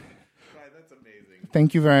amazing.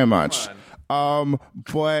 Thank you very much.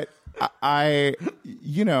 But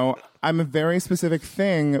I'm a very specific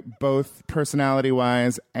thing, both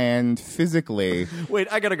personality-wise and physically. Wait,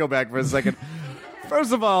 I gotta go back for a second.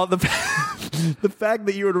 First of all, the fact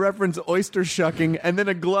that you would reference oyster shucking and then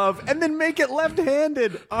a glove and then make it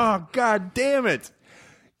left-handed. Oh, God damn it.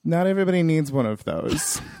 Not everybody needs one of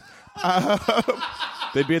those.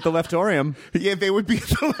 They'd be at the Leftorium. Yeah, they would be at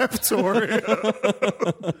the Leftorium.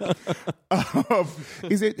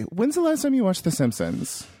 When's the last time you watched The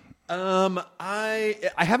Simpsons? I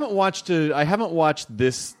haven't watched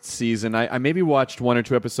this season. I maybe watched one or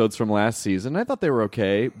two episodes from last season. I thought they were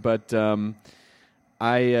okay, but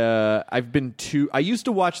I used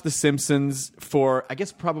to watch The Simpsons for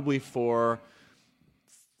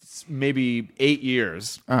maybe 8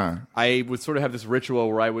 years. I would sort of have this ritual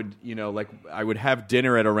where I would have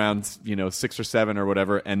dinner at around 6 or 7 or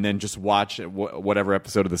whatever, and then just watch whatever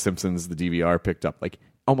episode of The Simpsons the DVR picked up, like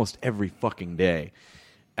almost every fucking day.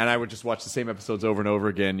 And I would just watch the same episodes over and over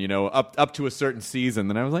again, up to a certain season.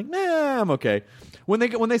 Then I was like, nah, I'm okay. When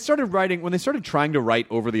they started trying to write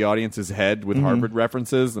over the audience's head with Harvard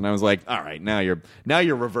references, and I was like, all right, now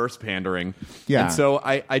you're reverse pandering. Yeah. And so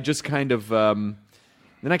I just kind of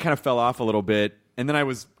then I kind of fell off a little bit, and then I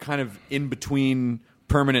was kind of in between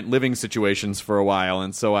permanent living situations for a while,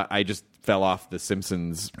 and so I just fell off the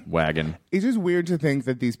Simpsons wagon. It's just weird to think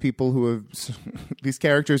that these people these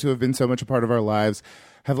characters who have been so much a part of our lives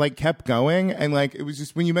have kept going, and it was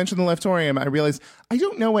just when you mentioned the Leftorium, I realized I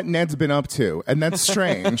don't know what Ned's been up to, and that's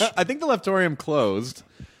strange. I think the Leftorium closed.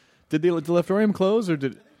 Did the Leftorium close, or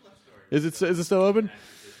is it still open?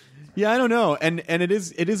 Yeah, I don't know, and it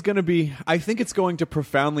is going to be. I think it's going to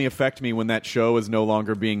profoundly affect me when that show is no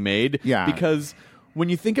longer being made. Yeah, because when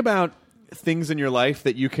you think about things in your life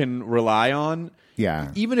that you can rely on,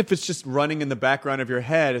 even if it's just running in the background of your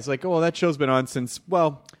head, it's like, oh, well, that show's been on since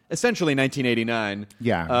essentially 1989.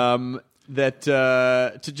 Yeah,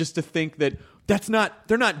 to think that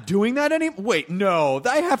they're not doing that anymore. Wait, no,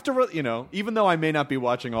 I have to. Even though I may not be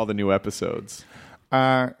watching all the new episodes.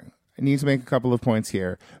 I need to make a couple of points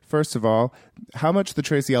here. First of all, how much the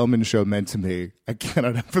Tracy Ullman show meant to me, I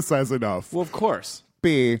cannot emphasize enough. Well, of course.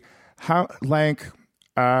 B, how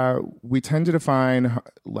we tend to define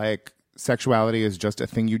sexuality as just a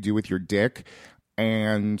thing you do with your dick,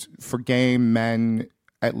 and for gay men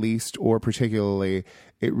at least, or particularly,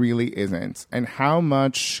 it really isn't. And how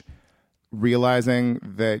much realizing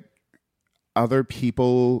that other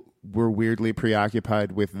people were weirdly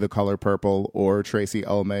preoccupied with The Color Purple or Tracy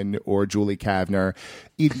Ullman or Julie Kavner.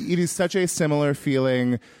 It is such a similar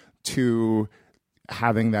feeling to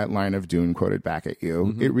having that line of Dune quoted back at you.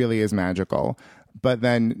 Mm-hmm. It really is magical. But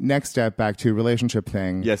then next step back to relationship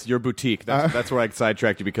thing. Yes, your boutique. That's where I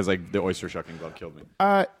sidetracked you because the oyster shucking glove killed me.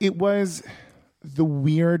 It was the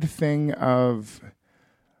weird thing of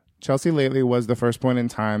Chelsea Lately was the first point in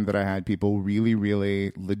time that I had people really,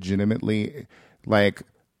 really legitimately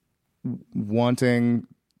wanting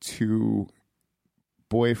to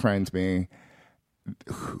boyfriend me,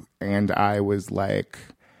 and I was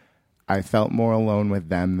I felt more alone with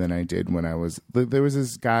them than I did when I was. There was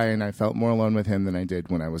this guy, and I felt more alone with him than I did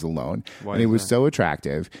when I was alone. Why and he was so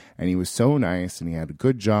attractive, and he was so nice, and he had a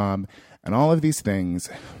good job, and all of these things,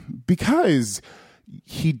 because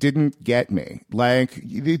he didn't get me.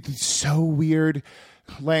 It's so weird.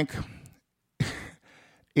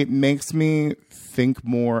 It makes me think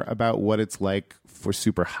more about what it's like for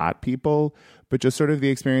super hot people, but just sort of the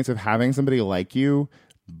experience of having somebody like you,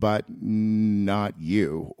 but not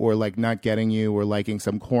you, or not getting you, or liking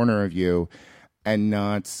some corner of you, and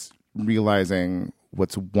not realizing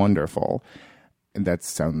what's wonderful. And that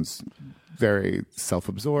sounds very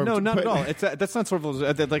self-absorbed. No, not at all. That's not sort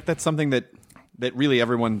of that's something that really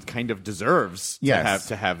everyone kind of deserves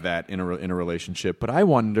to have that in a relationship. But I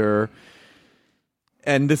wonder.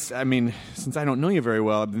 And this, I mean, since I don't know you very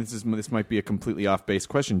well, this might be a completely off-base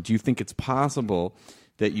question. Do you think it's possible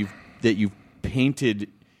that you've painted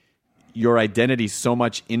your identity so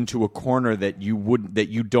much into a corner that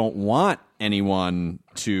you don't want anyone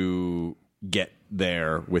to get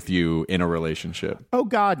there with you in a relationship? Oh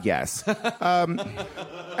God, yes.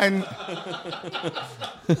 And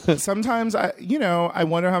sometimes I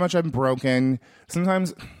wonder how much I'm broken.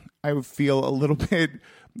 Sometimes I feel a little bit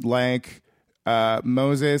like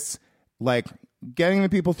Moses, getting the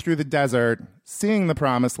people through the desert, seeing the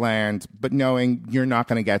promised land, but knowing you're not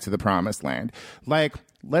going to get to the promised land.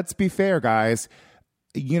 Let's be fair, guys.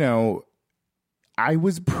 I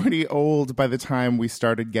was pretty old by the time we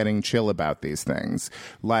started getting chill about these things.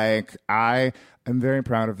 Like, I am very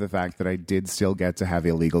proud of the fact that I did still get to have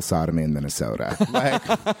illegal sodomy in Minnesota. Like,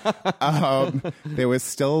 there was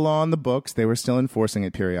still a law in the books. They were still enforcing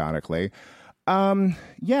it periodically. And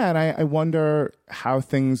I wonder how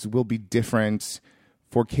things will be different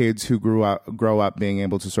for kids who grow up being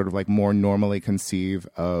able to sort of like more normally conceive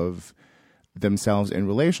of themselves in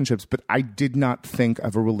relationships. But I did not think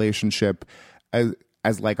of a relationship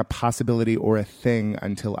as like a possibility or a thing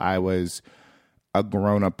until I was a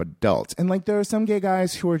grown-up adult. And like there are some gay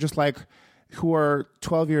guys who are just like, who are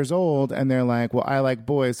 12 years old and they're like, well, I like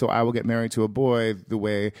boys, so I will get married to a boy the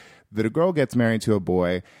way that a girl gets married to a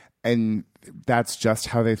boy. And that's just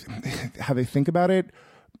how they think about it.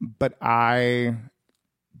 But I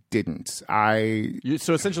didn't.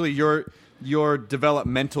 So essentially your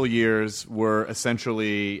developmental years were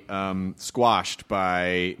essentially squashed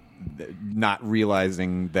by not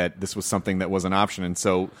realizing that this was something that was an option. And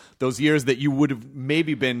so those years that you would have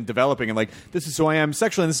maybe been developing and like, this is who I am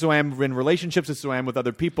sexually, and this is who I am in relationships, this is who I am with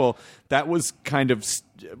other people, that was kind of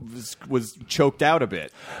was choked out a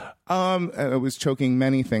bit. I was choking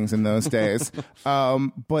many things in those days.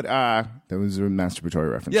 But there was a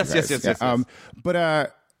masturbatory reference. Yes. But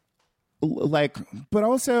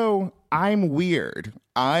also I'm weird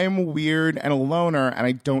and a loner, and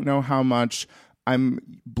I don't know how much I'm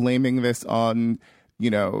blaming this on, you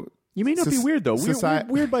may not be weird though.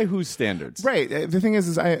 Weird by whose standards? Right. The thing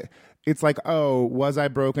is it's like, oh, was I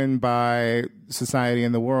broken by society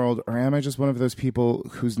and the world, or am I just one of those people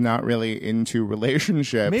who's not really into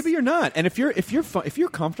relationships? Maybe you're not. And if you're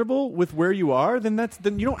comfortable with where you are, then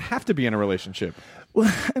you don't have to be in a relationship.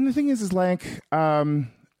 Well, and the thing is like, I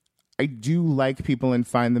do like people and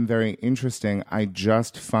find them very interesting. I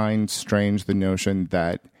just find strange the notion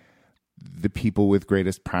that the people with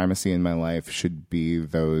greatest primacy in my life should be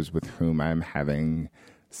those with whom I'm having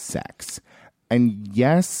sex. And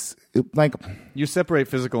yes, like... You separate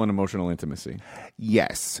physical and emotional intimacy.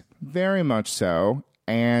 Yes, very much so.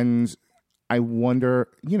 And I wonder,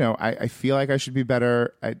 I feel like I should be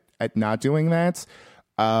better at not doing that.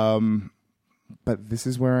 But this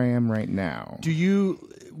is where I am right now.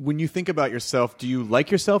 When you think about yourself, do you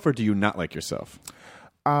like yourself or do you not like yourself?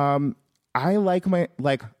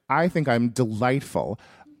 I think I'm delightful.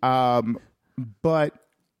 But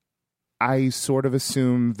I sort of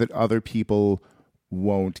assume that other people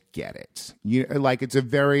won't get it. It's a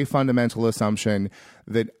very fundamental assumption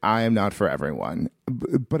that I am not for everyone.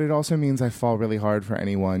 But it also means I fall really hard for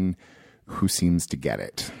anyone who seems to get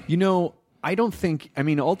it. I don't think,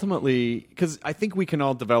 ultimately, because I think we can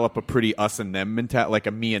all develop a pretty us and them mentality, like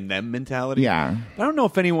a me and them mentality. Yeah. I don't know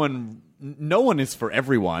if no one is for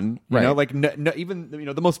everyone. Even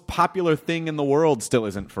the most popular thing in the world still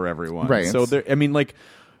isn't for everyone. Right. So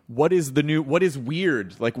what is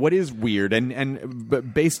weird? Like, what is weird?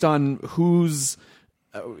 And based on whose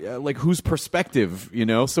perspective,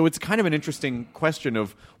 So it's kind of an interesting question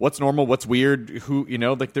of what's normal, what's weird,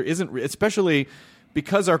 there isn't, especially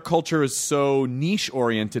because our culture is so niche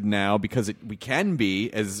oriented now, because we can be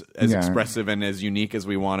as expressive and as unique as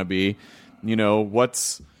we want to be. I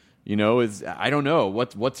don't know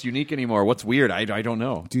what's unique anymore. What's weird? I don't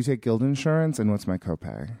know. Do you take guild insurance, and what's my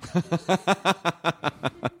copay?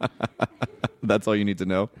 That's all you need to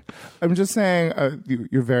know. I'm just saying,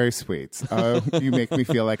 you're very sweet. You make me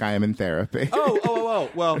feel like I am in therapy. Oh.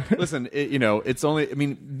 Well, listen, it's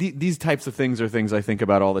only. These types of things are things I think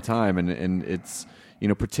about all the time, and it's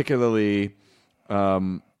particularly,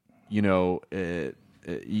 I've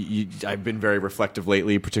been very reflective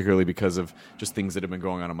lately, particularly because of just things that have been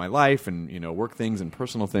going on in my life, and work things and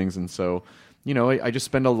personal things, and so. I just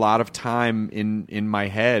spend a lot of time in my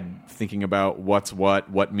head thinking about what's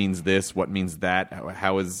what means this, what means that,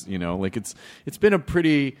 how is it's been a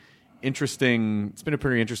pretty interesting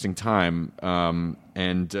time. But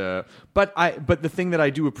the thing that I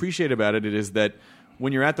do appreciate about it is that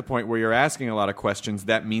when you're at the point where you're asking a lot of questions,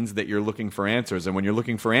 that means that you're looking for answers, and when you're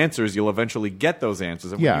looking for answers, you'll eventually get those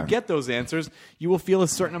answers, and when you get those answers, you will feel a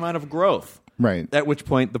certain amount of growth. Right. At which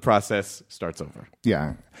point the process starts over.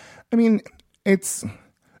 Yeah.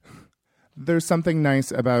 There's something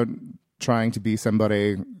nice about trying to be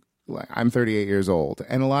somebody. I'm 38 years old,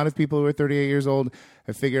 and a lot of people who are 38 years old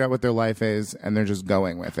have figured out what their life is, and they're just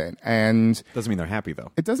going with it. And doesn't mean they're happy,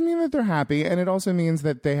 though. It doesn't mean that they're happy, and it also means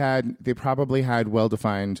that they probably had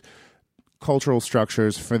well-defined cultural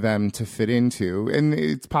structures for them to fit into, and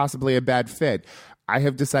it's possibly a bad fit. I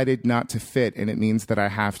have decided not to fit, and it means that I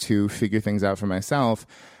have to figure things out for myself.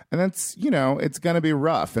 And that's, it's going to be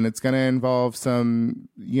rough, and it's going to involve some,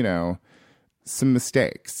 some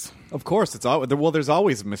mistakes. Of course, there's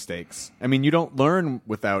always mistakes. I mean, you don't learn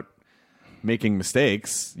without making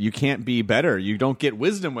mistakes. You can't be better. You don't get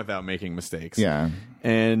wisdom without making mistakes. Yeah.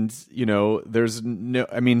 And, there's no,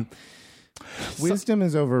 I mean... Wisdom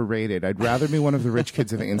is overrated. I'd rather be one of the rich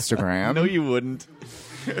kids of Instagram. No, you wouldn't.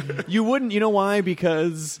 You wouldn't. You know why?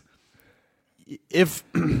 Because if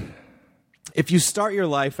you start your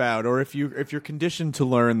life out, or if you're conditioned to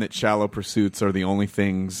learn that shallow pursuits are the only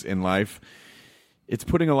things in life, it's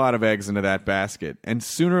putting a lot of eggs into that basket. And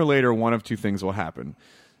sooner or later, one of two things will happen.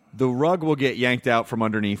 The rug will get yanked out from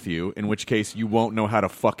underneath you, in which case you won't know how to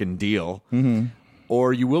fucking deal. Mm-hmm.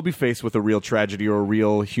 Or you will be faced with a real tragedy or a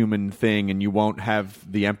real human thing, and you won't have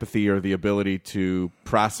the empathy or the ability to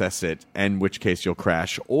process it, in which case you'll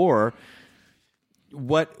crash. Or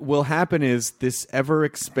what will happen is this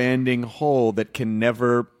ever-expanding hole that can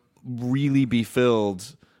never really be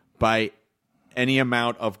filled by any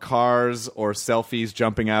amount of cars or selfies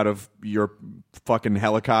jumping out of your fucking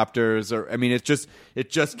helicopters. Or I mean, it just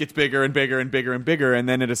gets bigger and bigger and bigger and bigger, and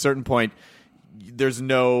then at a certain point, there's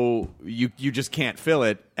no you just can't fill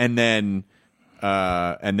it, and then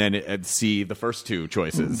see the first two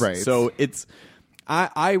choices. Right. So it's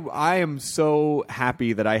I am so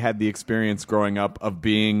happy that I had the experience growing up of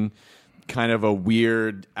being kind of a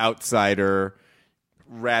weird outsider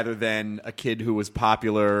rather than a kid who was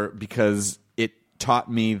popular, because it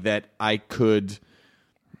taught me that I could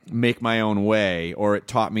make my own way, or it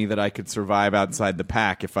taught me that I could survive outside the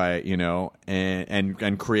pack if I,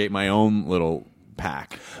 and create my own little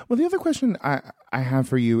pack. Well, the other question I have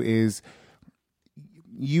for you is,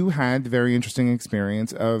 you had the very interesting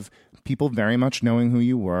experience of people very much knowing who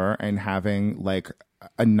you were and having like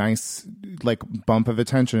a nice like bump of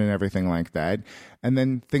attention and everything like that, and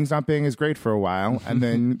then things not being as great for a while, and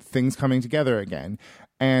then things coming together again.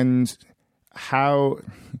 And how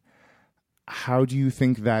do you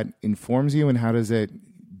think that informs you, and how does it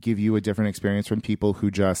give you a different experience from people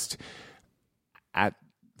who just at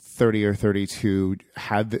 30 or 32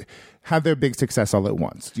 had their big success all at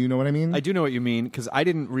once? Do you know what I mean? I do know what you mean, because I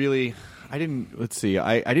didn't really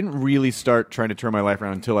start trying to turn my life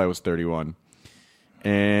around until I was 31.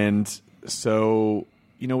 And so,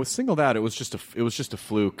 with Singled Out, it was just a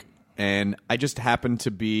fluke, and I just happened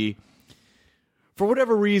to be, for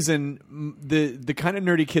whatever reason, the kind of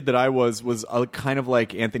nerdy kid that I was kind of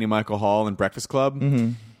like Anthony Michael Hall in Breakfast Club.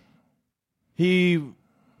 Mm-hmm.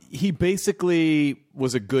 He basically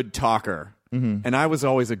was a good talker, mm-hmm. and I was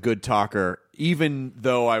always a good talker, even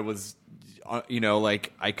though I was,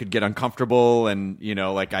 like I could get uncomfortable, and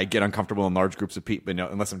like I get uncomfortable in large groups of people.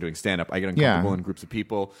 Unless I'm doing stand up, I get uncomfortable in groups of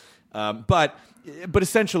people. But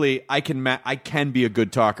essentially, I can be a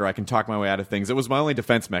good talker. I can talk my way out of things. It was my only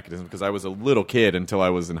defense mechanism, because I was a little kid until I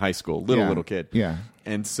was in high school, little kid. Yeah.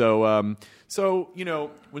 And so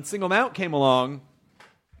when Singled Out came along.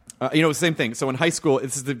 Same thing. So in high school,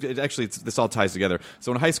 this all ties together.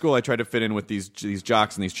 So in high school, I tried to fit in with these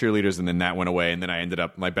jocks and these cheerleaders, and then that went away. And then I ended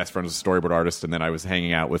up, my best friend was a storyboard artist, and then I was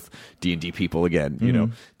hanging out with D&D people again.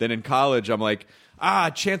 Mm-hmm. Then in college, I'm like,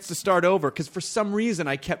 chance to start over, because for some reason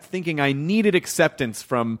I kept thinking I needed acceptance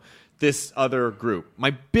from this other group.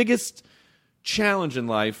 My biggest challenge in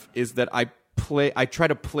life is that I try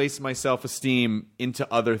to place my self-esteem into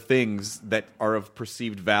other things that are of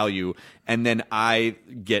perceived value, and then I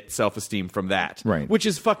get self-esteem from that, right? Which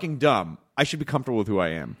is fucking dumb. I should be comfortable with who I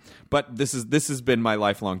am. But this has been my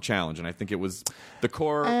lifelong challenge, and I think it was the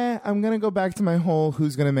core. I'm going to go back to my whole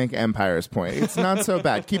who's going to make empires point. It's not so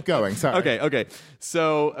bad. Keep going. Sorry. Okay.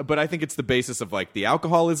 So, but I think it's the basis of like the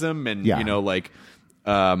alcoholism and,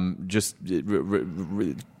 just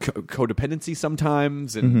codependency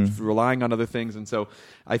sometimes, and mm-hmm. relying on other things. And so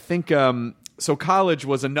I think so college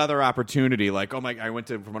was another opportunity. Like, oh my, I went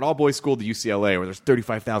from an all boys school to UCLA, where there's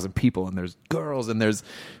 35,000 people, and there's girls, and there's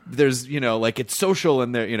like it's social,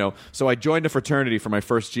 and there so I joined a fraternity for my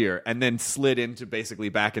first year, and then slid into basically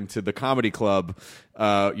back into the comedy club,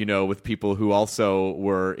 with people who also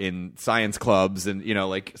were in science clubs and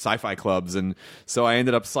like sci-fi clubs, and so I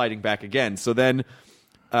ended up sliding back again. So then.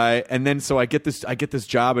 So I get this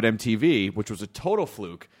job at MTV, which was a total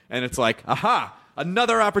fluke, and it's like, aha,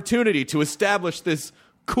 another opportunity to establish this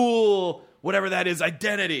cool, whatever that is,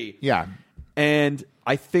 identity. Yeah. And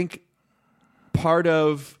I think part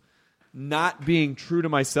of not being true to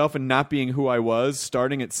myself and not being who I was,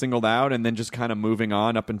 starting at Singled Out and then just kind of moving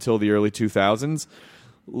on up until the early 2000s,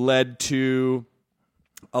 led to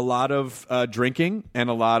a lot of drinking and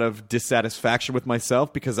a lot of dissatisfaction with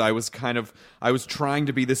myself, because I was trying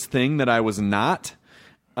to be this thing that I was not.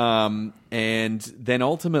 And then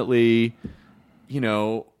ultimately,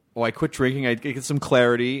 I quit drinking. I get some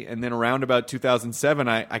clarity, and then around about 2007,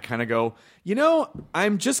 I kind of go, you know,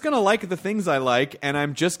 I'm just gonna like the things I like, and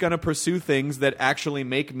I'm just gonna pursue things that actually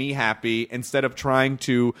make me happy instead of trying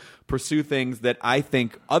to pursue things that I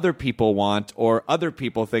think other people want or other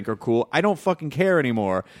people think are cool. I don't fucking care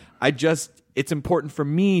anymore. It's important for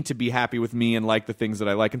me to be happy with me and like the things that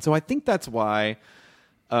I like, and so I think that's why.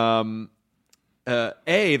 That's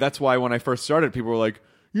why when I first started, people were like,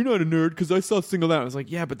 "You're not a nerd," because I saw Singled Out. I was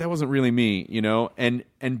like, "Yeah, but that wasn't really me," you know. And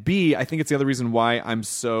B, I think it's the other reason why I'm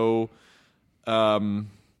so, rah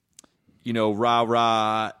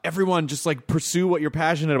rah. Everyone just like pursue what you're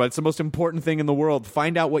passionate about. It's the most important thing in the world.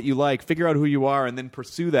 Find out what you like, figure out who you are, and then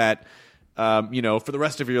pursue that. For the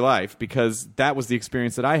rest of your life, because that was the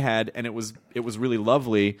experience that I had, and it was really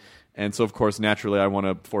lovely. And so, of course, naturally, I want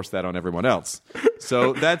to force that on everyone else.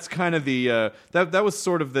 So that's kind of the that was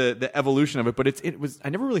sort of the evolution of it. But it was I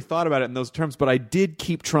never really thought about it in those terms. But I did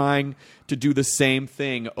keep trying to do the same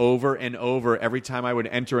thing over and over every time I would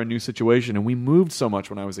enter a new situation. And we moved so much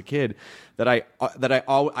when I was a kid that I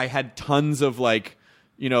had tons of like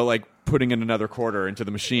putting in another quarter into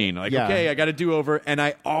the machine. Like, okay, I got to do over, and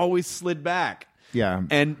I always slid back. Yeah,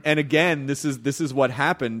 and again, this is what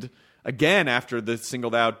happened. Again, after the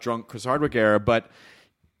Singled Out, drunk Chris Hardwick era, but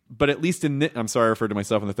at least I'm sorry, I referred to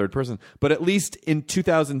myself in the third person, but at least in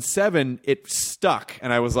 2007, it stuck,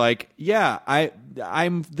 and I was like, yeah,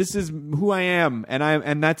 I'm this is who I am,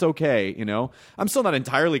 and that's okay, you know. I'm still not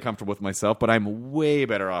entirely comfortable with myself, but I'm way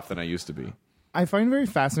better off than I used to be. I find very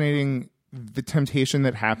fascinating the temptation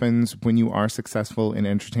that happens when you are successful in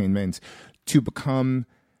entertainment to become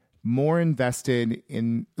more invested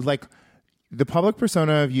in, like, the public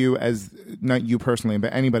persona of you, as not you personally,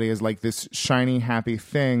 but anybody, as like this shiny, happy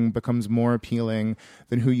thing, becomes more appealing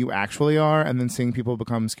than who you actually are. And then seeing people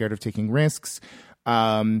become scared of taking risks,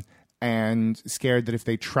 and scared that if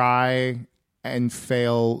they try and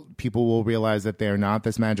fail, people will realize that they're not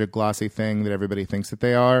this magic glossy thing that everybody thinks that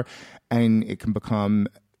they are. And it can become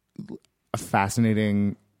a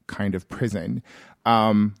fascinating kind of prison.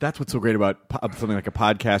 That's what's so great about something like a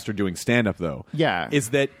podcast or doing stand-up, though. Yeah,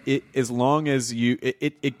 is that as long as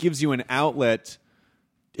it gives you an outlet.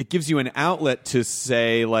 It gives you an outlet to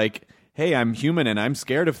say, like, hey, I'm human and I'm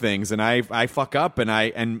scared of things, and I fuck up, and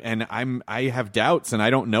I have doubts, and I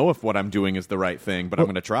don't know if what I'm doing is the right thing, but I'm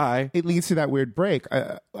going to try. It leads to that weird break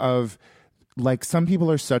of, like, some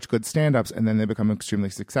people are such good stand-ups and then they become extremely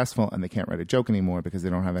successful and they can't write a joke anymore because they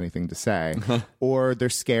don't have anything to say. Or they're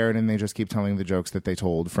scared and they just keep telling the jokes that they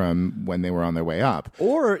told from when they were on their way up.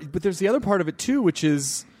 But there's the other part of it too, which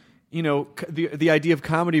is, the idea of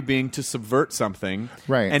comedy being to subvert something.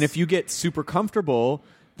 Right. And if you get super comfortable,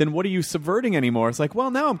 then what are you subverting anymore? It's like,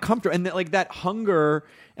 well, now I'm comfortable. And that hunger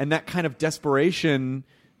and that kind of desperation,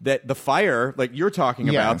 that the fire, like you're talking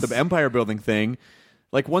about, the empire building thing,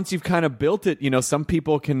 like, once you've kind of built it, some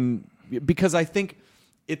people can, because I think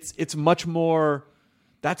it's much more,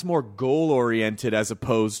 that's more goal oriented as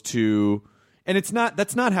opposed to, and that's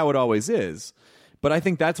not how it always is, but I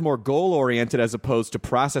think that's more goal oriented as opposed to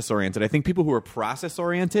process oriented. I think people who are process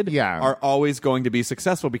oriented are always going to be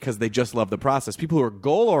successful because they just love the process. People who are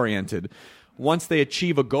goal oriented, once they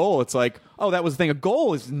achieve a goal, it's like, oh, that was the thing. A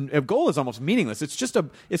goal is almost meaningless. It's just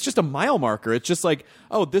a mile marker. It's just like,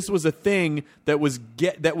 oh, this was a thing it was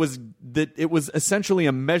essentially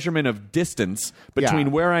a measurement of distance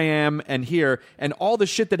between where I am and here, and all the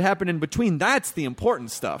shit that happened in between. That's the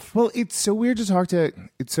important stuff. Well, it's so weird to talk to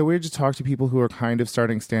people who are kind of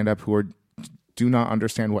starting stand up, who do not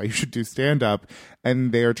understand why you should do stand-up,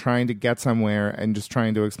 and they're trying to get somewhere and just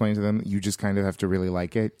trying to explain to them, you just kind of have to really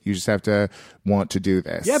like it. You just have to want to do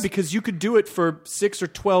this. Yeah, because you could do it for 6 or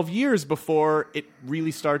 12 years before it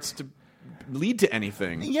really starts to lead to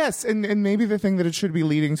anything. Yes, and maybe the thing that it should be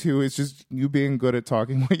leading to is just you being good at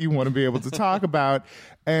talking what you want to be able to talk about,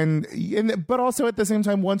 but also at the same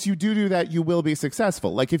time, once you do that, you will be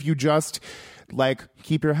successful. Like, if you just, like,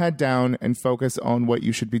 keep your head down and focus on what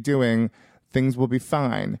you should be doing, things will be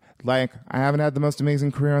fine. Like, I haven't had the most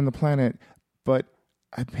amazing career on the planet, but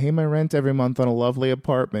I pay my rent every month on a lovely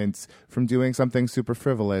apartment from doing something super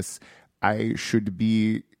frivolous. I should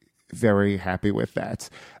be very happy with that.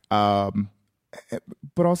 But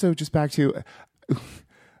also, just back to,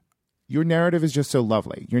 your narrative is just so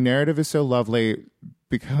lovely. Your narrative is so lovely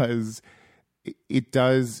because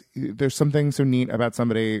there's something so neat about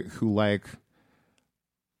somebody who, like,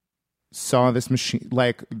 saw this machine,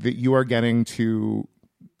 like, that you are getting to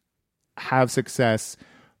have success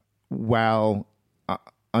while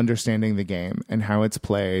understanding the game and how it's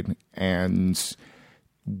played and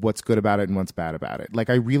what's good about it and what's bad about it. Like,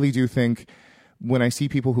 I really do think when I see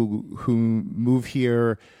people who move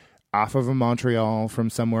here off of a Montreal from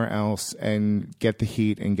somewhere else and get the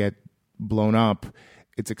heat and get blown up,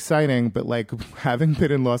 it's exciting. But like having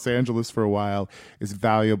been in Los Angeles for a while is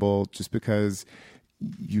valuable just because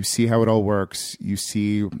you see how it all works. You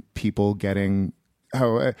see people getting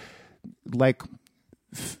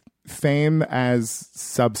fame as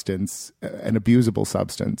substance, an abusable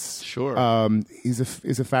substance. Sure.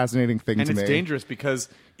 is a fascinating thing to me. And it's dangerous because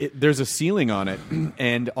there's a ceiling on it.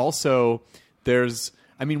 And also there's,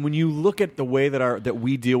 I mean, when you look at the way that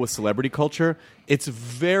we deal with celebrity culture, it's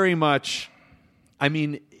very much, I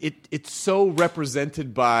mean, it's so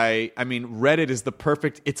represented by, I mean, Reddit is the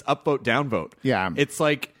perfect, it's upvote, downvote. Yeah. It's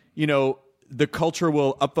like, you know, the culture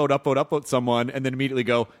will upvote someone and then immediately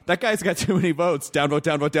go, that guy's got too many votes, downvote,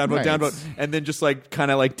 Right. downvote, and then just like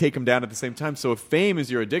kind of like take him down at the same time. So if fame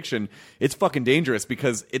is your addiction, it's fucking dangerous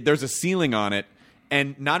because there's a ceiling on it.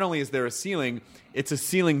 And not only is there a ceiling, it's a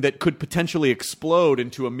ceiling that could potentially explode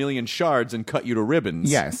into a million shards and cut you to ribbons.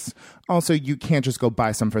 Yes. Also, you can't just go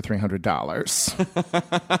buy some for $300.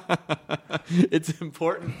 It's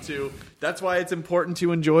important to. That's why it's important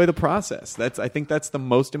to enjoy the process. I think that's the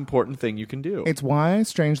most important thing you can do. It's why I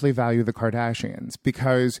strangely value the Kardashians,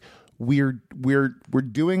 because we're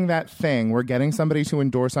doing that thing. We're getting somebody to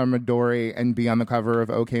endorse our Midori and be on the cover of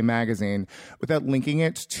OK Magazine without linking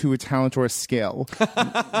it to a talent or a skill.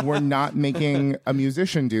 We're not making a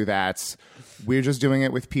musician do that. We're just doing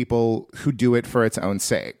it with people who do it for its own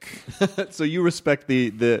sake. So you respect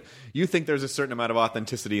you think there's a certain amount of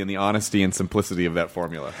authenticity in the honesty and simplicity of that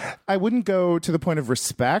formula. I wouldn't go to the point of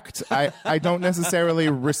respect. I don't necessarily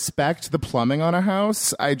respect the plumbing on a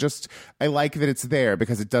house. I like that it's there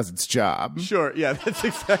because it does its job. Sure, yeah, that's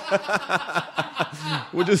exactly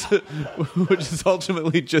which is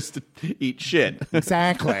ultimately just to eat shit.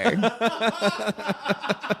 Exactly.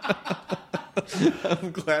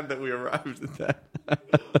 I'm glad that we arrived at that.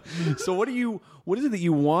 So what is it that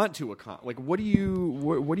you want to accomplish? Like what do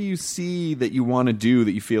you see that you want to do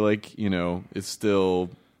that you feel like, you know, is still...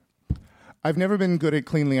 I've never been good at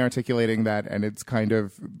cleanly articulating that, and it's kind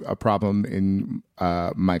of a problem in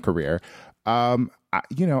my career. I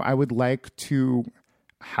would like to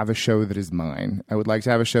have a show that is mine. I would like to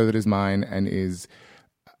have a show that is mine and is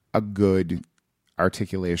a good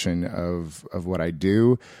articulation of what I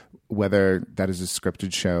do, whether that is a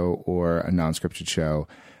scripted show or a non-scripted show.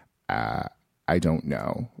 I don't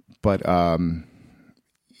know. But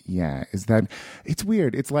it's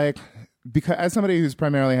weird. It's like, because as somebody who's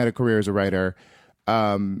primarily had a career as a writer,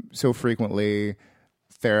 so frequently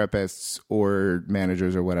therapists or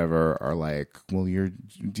managers or whatever are like, well,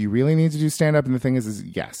 do you really need to do stand-up? And the thing is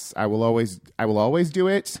yes, I will always do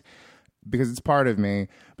it because it's part of me.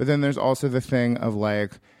 But then there's also the thing of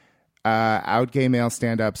like, out gay male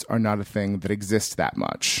stand-ups are not a thing that exists that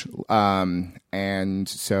much. And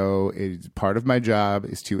so part of my job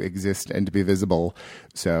is to exist and to be visible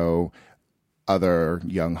so other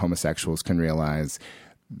young homosexuals can realize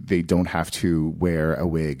they don't have to wear a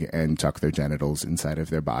wig and tuck their genitals inside of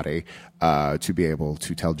their body to be able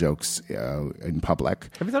to tell jokes in public.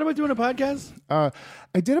 Have you thought about doing a podcast?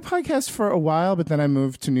 I did a podcast for a while, but then I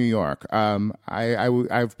moved to New York.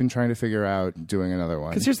 I've been trying to figure out doing another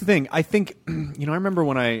one. Because here's the thing. I think, I remember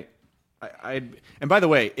when I and by the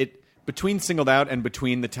way, between Singled Out and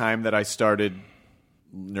between the time that I started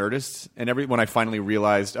Nerdist and when I finally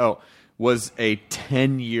realized, was a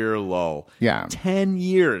 10-year lull. Yeah. 10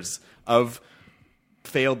 years of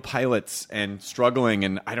failed pilots and struggling,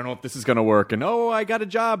 and I don't know if this is going to work, and I got a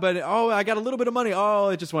job, but I got a little bit of money,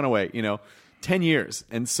 it just went away, 10 years.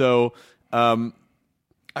 And so I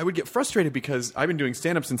would get frustrated because I've been doing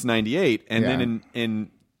stand-up since 98, and then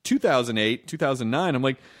in 2008, 2009, I'm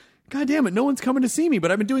like, God damn it, no one's coming to see me,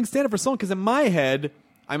 but I've been doing stand-up for so long, because in my head,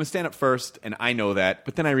 I'm a stand-up first, and I know that,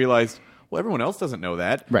 but then I realized, well, everyone else doesn't know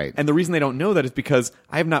that. Right. And the reason they don't know that is because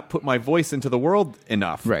I have not put my voice into the world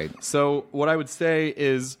enough. Right. So what I would say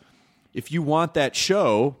is, if you want that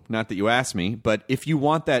show, not that you asked me, but if you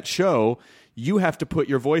want that show, you have to put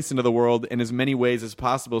your voice into the world in as many ways as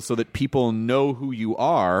possible so that people know who you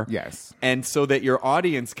are. Yes. And so that your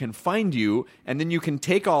audience can find you, and then you can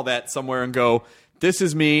take all that somewhere and go, this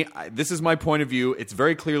is me, this is my point of view, it's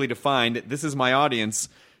very clearly defined, this is my audience.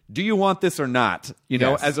 Do you want this or not?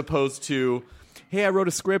 Yes. As opposed to, hey, I wrote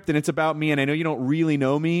a script and it's about me, and I know you don't really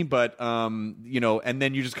know me, but and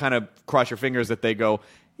then you just kind of cross your fingers that they go,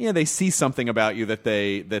 yeah, they see something about you that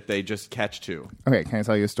they just catch to. Okay, can I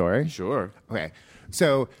tell you a story? Sure. Okay,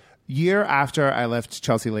 so year after I left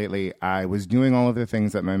Chelsea Lately, I was doing all of the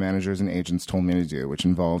things that my managers and agents told me to do, which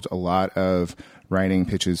involved a lot of writing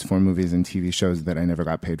pitches for movies and TV shows that I never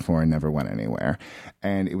got paid for and never went anywhere.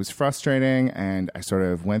 And it was frustrating, and I sort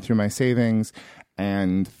of went through my savings,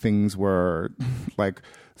 and things were like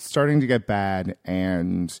starting to get bad,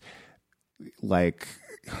 and like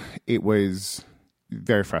it was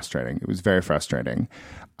very frustrating. It was very frustrating.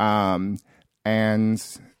 And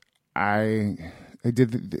I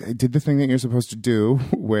did the thing that you're supposed to do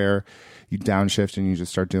where you downshift and you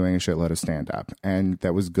just start doing a shitload of stand-up. And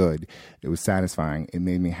that was good. It was satisfying. It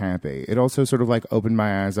made me happy. It also sort of like opened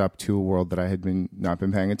my eyes up to a world that I had not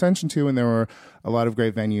been paying attention to. And there were a lot of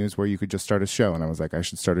great venues where you could just start a show. And I was like, I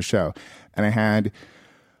should start a show. And I had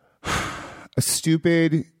a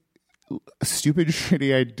stupid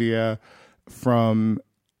shitty idea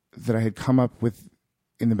that I had come up with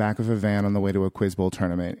in the back of a van on the way to a Quiz Bowl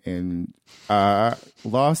tournament in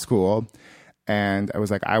law school. And I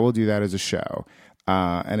was like, I will do that as a show.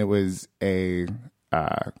 And it was it's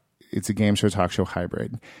a game show, talk show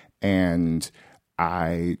hybrid. And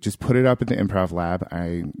I just put it up at the Improv Lab.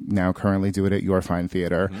 I now currently do it at Your Fine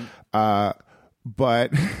Theater.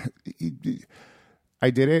 But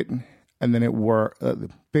I did it, and then it worked.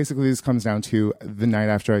 Basically, this comes down to the night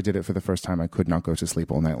after I did it for the first time, I could not go to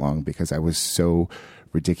sleep all night long because I was so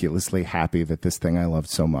ridiculously happy that this thing I loved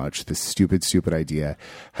so much, this stupid idea,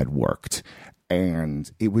 had worked. And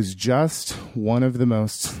it was just one of the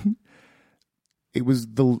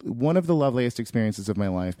loveliest experiences of my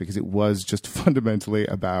life, because it was just fundamentally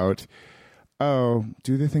about,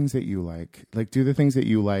 do the things that you like. Like, do the things that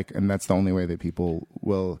you like, and that's the only way that people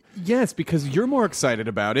will... Yes, because you're more excited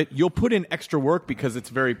about it. You'll put in extra work because it's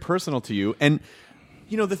very personal to you. And,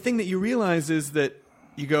 the thing that you realize is that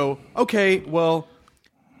you go, okay, well,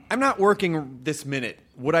 I'm not working this minute.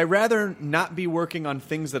 Would I rather not be working on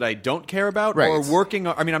things that I don't care about? Right. Or working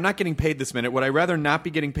on... I'm not getting paid this minute. Would I rather not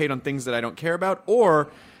be getting paid on things that I don't care about?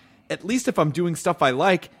 Or, at least if I'm doing stuff I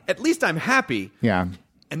like, at least I'm happy. Yeah.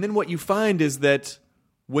 And then what you find is that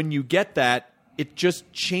when you get that, it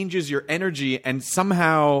just changes your energy, and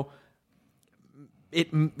somehow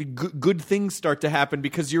good things start to happen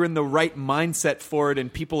because you're in the right mindset for it,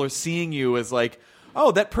 and people are seeing you as like,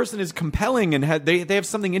 oh, that person is compelling, and they have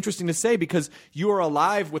something interesting to say because you are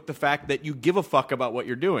alive with the fact that you give a fuck about what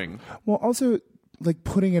you're doing. Well, also, like,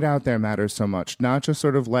 putting it out there matters so much. Not just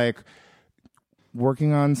sort of like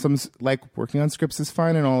working on scripts is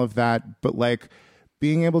fine and all of that, but like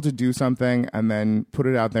being able to do something and then put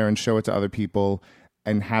it out there and show it to other people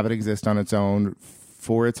and have it exist on its own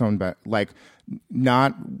for its own like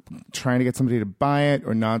not trying to get somebody to buy it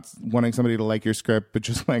or not wanting somebody to like your script, but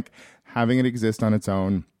just like having it exist on its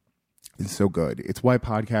own is so good. It's why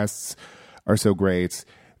podcasts are so great.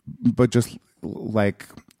 But just like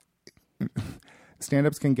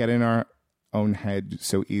stand-ups can get in our own head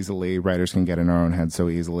so easily, writers can get in our own head so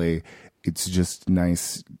easily. It's just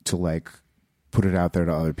nice to like put it out there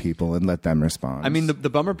to other people and let them respond. I mean, the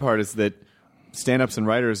bummer part is that stand-ups and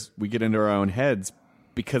writers, we get into our own heads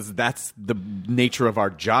because that's the nature of our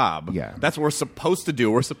job. Yeah. That's what we're supposed to do.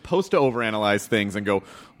 We're supposed to overanalyze things and go,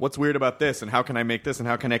 what's weird about this, and how can I make this, and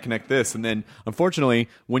how can I connect this? And then, unfortunately,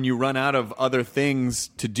 when you run out of other things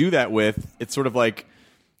to do that with, it's sort of like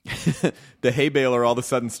the hay baler all of a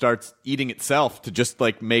sudden starts eating itself to just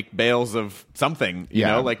like make bales of something, you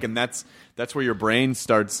know? Like, and that's where your brain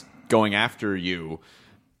starts going after you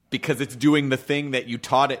because it's doing the thing that you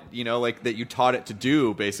taught it, that you taught it to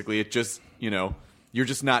do. Basically, it just, you're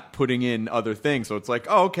just not putting in other things. So it's like,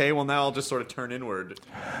 oh, okay, well, now I'll just sort of turn inward.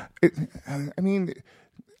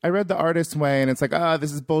 I read The Artist's Way, and it's like,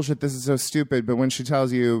 this is bullshit. This is so stupid. But when she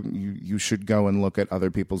tells you should go and look at other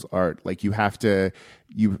people's art, like you have to,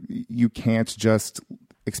 you can't just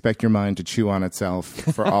expect your mind to chew on itself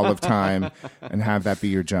for all of time and have that be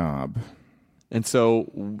your job. And so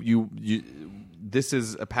this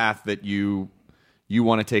is a path that you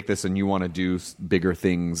want to take this, and you want to do bigger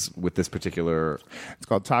things with this particular... It's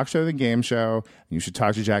called Talk Show the Game Show. You should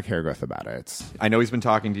talk to Jack Haregoth about it. I know he's been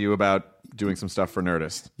talking to you about doing some stuff for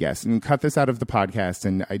Nerdist. Yes, and cut this out of the podcast,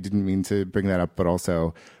 and I didn't mean to bring that up, but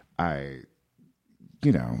also I,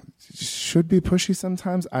 should be pushy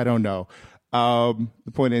sometimes. I don't know.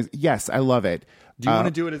 The point is, yes, I love it. Do you want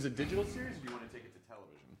to do it as a digital series, or do you want to take it to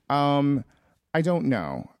television? I don't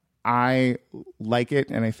know. I like it,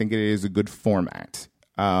 and I think it is a good format.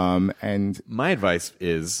 And my advice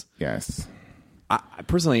is, yes,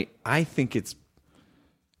 personally, I think it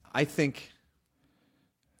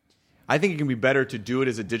can be better to do it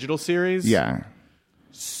as a digital series. Yeah.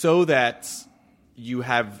 So that you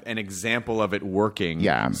have an example of it working.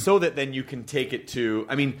 Yeah. So that then you can take it to,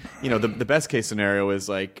 I mean, the best case scenario is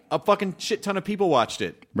like a fucking shit ton of people watched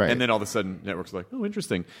it. Right. And then all of a sudden networks are like, oh,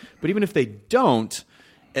 interesting. But even if they don't,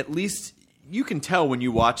 at least you can tell when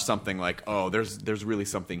you watch something like, oh, there's really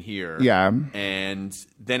something here. Yeah. And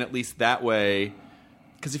then at least that way,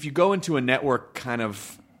 because if you go into a network kind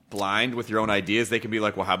of blind with your own ideas, they can be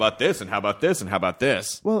like, well, how about this, and how about this, and how about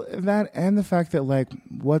this? Well, that and the fact that, like,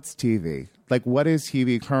 what's TV? Like, what is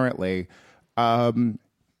TV currently? At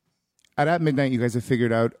Midnight, you guys have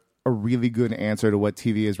figured out a really good answer to what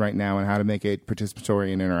TV is right now and how to make it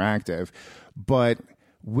participatory and interactive. But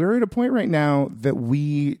we're at a point right now that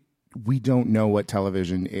we don't know what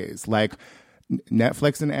television is. Like,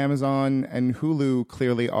 Netflix and Amazon and Hulu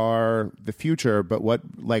clearly are the future, but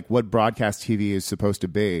what broadcast TV is supposed to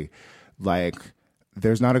be, like,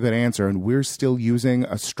 there's not a good answer, and we're still using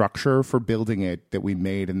a structure for building it that we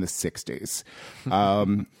made in the 60s.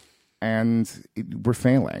 And we're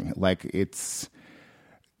failing. Like, it's,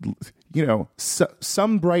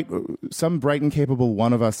 some bright and capable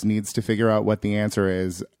one of us needs to figure out what the answer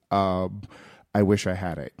is. I wish I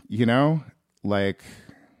had it, like.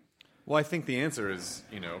 Well, I think the answer is,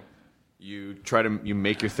 you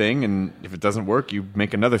make your thing, and if it doesn't work, you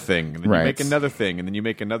make another thing, and then you make another thing, and then you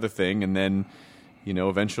make another thing, and then,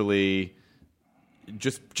 eventually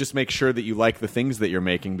just make sure that you like the things that you're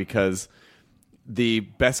making, because the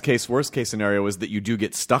best case, worst case scenario is that you do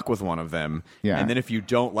get stuck with one of them. Yeah. And then if you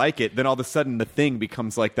don't like it, then all of a sudden the thing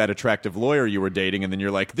becomes like that attractive lawyer you were dating. And then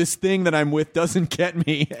you're like, this thing that I'm with doesn't get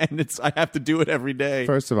me. And I have to do it every day.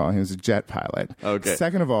 First of all, he was a jet pilot. Okay.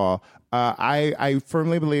 Second of all, I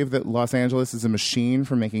firmly believe that Los Angeles is a machine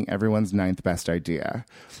for making everyone's ninth best idea.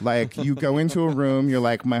 Like, you go into a room, you're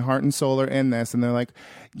like, my heart and soul are in this. And they're like,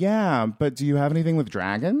 yeah, but do you have anything with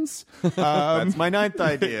dragons? That's my ninth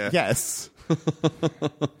idea. Yes.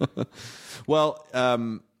 Well,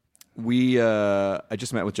 I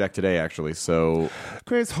just met with Jack today, actually. So,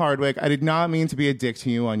 Chris Hardwick, I did not mean to be a dick to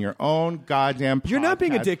you on your own goddamn podcast. You're not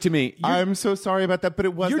being a dick to me. I'm so sorry about that, but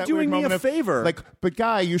it was You're that doing weird me moment a favor. of, like, but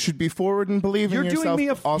Guy, you should be forward and believe in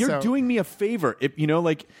yourself. You're doing me a favor. If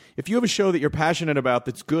you have a show that you're passionate about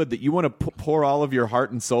that's good, that you want to pour all of your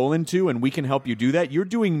heart and soul into, and we can help you do that, you're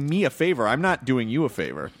doing me a favor. I'm not doing you a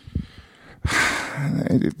favor.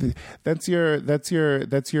 That's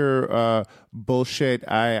your bullshit.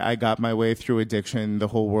 I got my way through addiction. The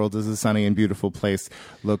whole world is a sunny and beautiful place.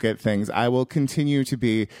 Look at things. I will continue to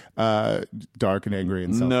be dark and angry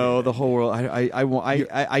and self-hating. No, the whole world.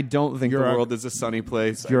 I don't think the world is a sunny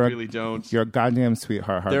place. I really don't. You're a goddamn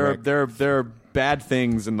sweetheart. There are bad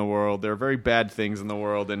things in the world. There are very bad things in the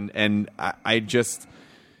world, and I just.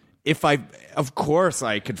 Of course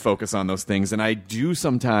I could focus on those things, and I do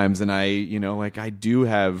sometimes, and I do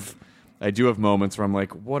have moments where I'm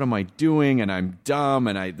like, what am I doing? And I'm dumb,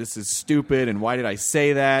 and this is stupid, and why did I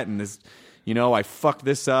say that? And this, I fucked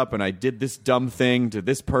this up, and I did this dumb thing to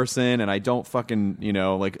this person, and I don't fucking,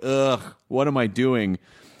 ugh, what am I doing?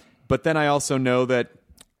 But then I also know that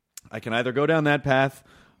I can either go down that path,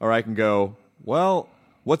 or I can go, well,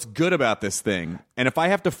 what's good about this thing? And if I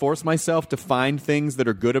have to force myself to find things that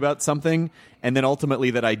are good about something, and then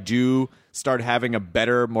ultimately that I do start having a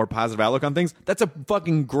better, more positive outlook on things, that's a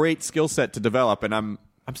fucking great skill set to develop, and I'm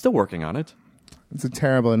still working on it. It's a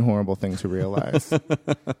terrible and horrible thing to realize.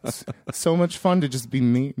 It's so much fun to just be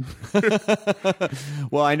mean.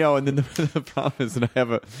 Well, I know, and then the problem is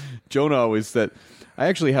that Jonah always said, I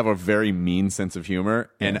actually have a very mean sense of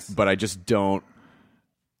humor, but I just don't.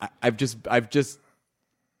 I've just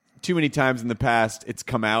too many times in the past, it's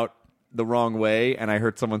come out the wrong way, and I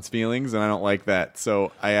hurt someone's feelings, and I don't like that.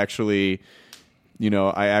 So I ebb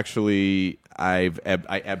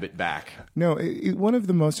it back. No, one of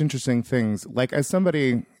the most interesting things, like, as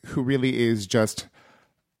somebody who really is just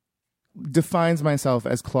defines myself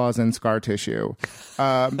as claws and scar tissue,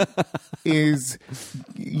 is,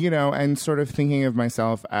 and sort of thinking of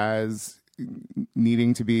myself as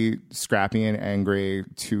needing to be scrappy and angry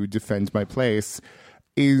to defend my place,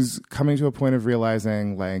 is coming to a point of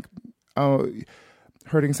realizing, like, oh,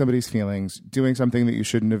 hurting somebody's feelings, doing something that you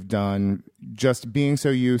shouldn't have done, just being so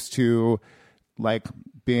used to, like,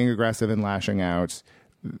 being aggressive and lashing out,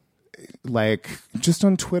 like, just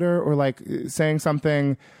on Twitter, or, like, saying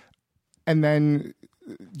something, and then,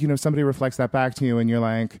 somebody reflects that back to you, and you're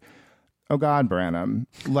like, oh, God, Branum,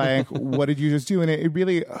 like, what did you just do? And it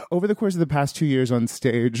really, over the course of the past 2 years on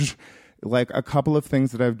stage, like, a couple of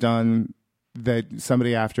things that I've done that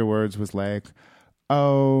somebody afterwards was like,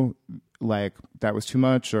 oh, like, that was too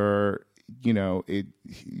much, or, it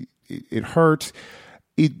hurt.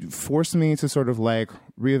 it forced me to sort of like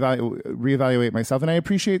reevaluate myself. And I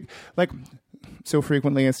appreciate, like, so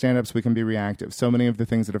frequently as stand-ups, we can be reactive. So many of the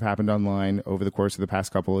things that have happened online over the course of the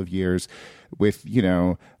past couple of years with, you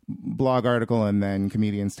know, blog article and then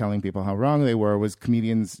comedians telling people how wrong they were was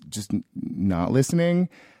comedians just not listening.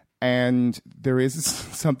 And there is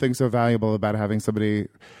something so valuable about having somebody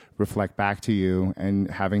reflect back to you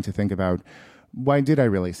and having to think about, why did I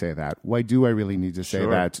really say that? Why do I really need to say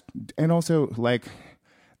that? And also, like,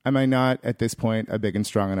 am I not at this point a big and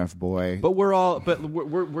strong enough boy? But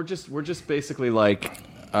we're just basically like,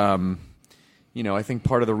 you know, I think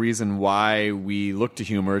part of the reason why we look to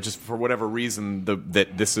humor, just for whatever reason,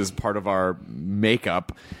 that this is part of our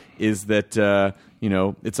makeup, is that you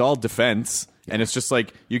know, it's all defense, and it's just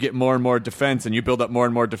like you get more and more defense, and you build up more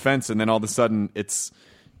and more defense, and then all of a sudden it's,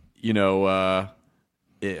 you know,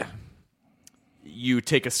 you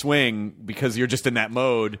take a swing because you're just in that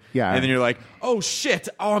mode, and then you're like, oh shit,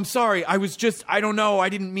 oh I'm sorry, I don't know, I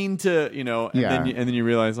didn't mean to, you know, and then you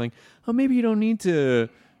realize like, oh maybe you don't need to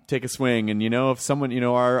take a swing, and you know, if someone, you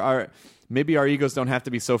know, our maybe our egos don't have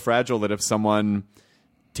to be so fragile that if someone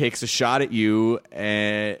takes a shot at you,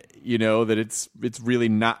 you know, that it's really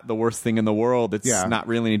not the worst thing in the world. It's not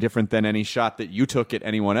really any different than any shot that you took at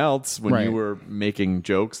anyone else when you were making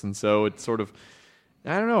jokes, and so it's sort of,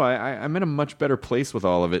 I don't know. I'm in a much better place with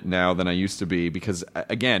all of it now than I used to be because,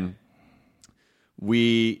 again,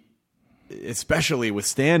 we, especially with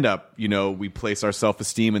stand-up, you know, we place our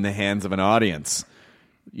self-esteem in the hands of an audience.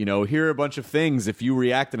 You know, here are a bunch of things. If you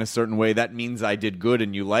react in a certain way, that means I did good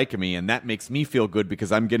and you like me, and that makes me feel good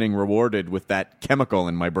because I'm getting rewarded with that chemical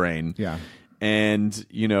in my brain. Yeah. And,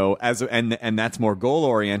 you know, and that's more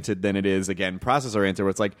goal-oriented than it is, again, process-oriented,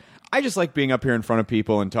 where it's like, I just like being up here in front of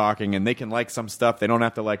people and talking, and they can like some stuff. They don't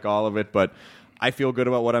have to like all of it, but I feel good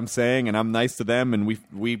about what I'm saying, and I'm nice to them, and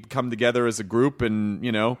we come together as a group, and,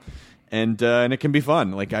 you know, and it can be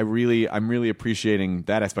fun. Like, I'm really appreciating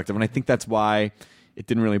that aspect of it, and I think that's why it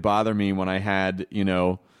didn't really bother me when I had, you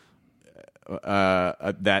know,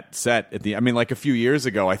 that set at the, I mean, like a few years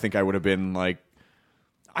ago, I think I would have been like,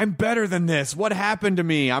 I'm better than this. What happened to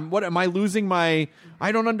me? What am I losing my,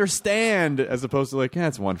 I don't understand, as opposed to like, yeah,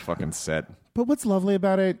 it's one fucking set. But what's lovely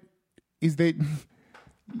about it is that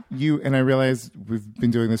you, and I realize we've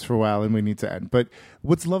been doing this for a while and we need to end, but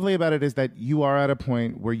what's lovely about it is that you are at a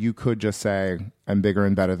point where you could just say, I'm bigger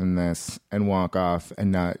and better than this, and walk off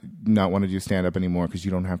and not want to do stand-up anymore because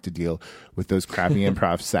you don't have to deal with those crappy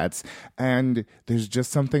improv sets. And there's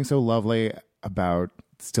just something so lovely about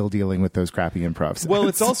still dealing with those crappy improv sets. Well,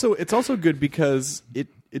 it's also good because it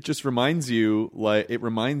just reminds you, like, hey,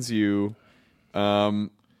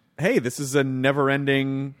 this is a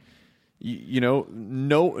never-ending, you know,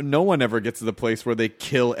 no one ever gets to the place where they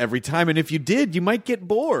kill every time, and if you did, you might get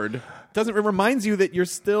bored. It reminds you that you're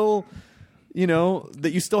still, you know,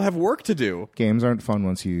 that you still have work to do. Games aren't fun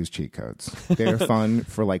once you use cheat codes. They're fun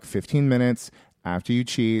for like 15 minutes after you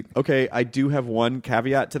cheat. Okay, I do have one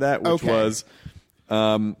caveat to that, which was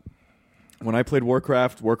when I played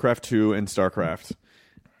Warcraft 2, and StarCraft,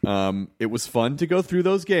 it was fun to go through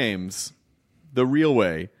those games the real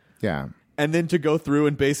way. Yeah. And then to go through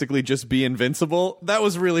and basically just be invincible, that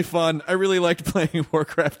was really fun. I really liked playing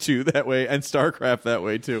Warcraft 2 that way, and StarCraft that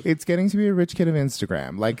way too. It's getting to be a rich kid of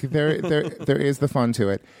Instagram. Like there is the fun to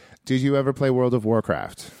it. Did you ever play World of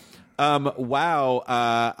Warcraft? Wow.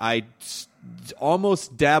 I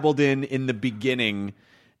almost dabbled in the beginning.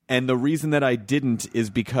 And the reason that I didn't is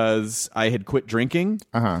because I had quit drinking,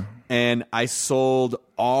 and I sold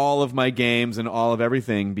all of my games and all of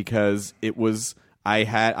everything because it was,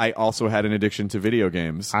 I also had an addiction to video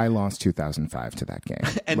games. I lost 2005 to that game.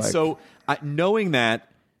 And so knowing that,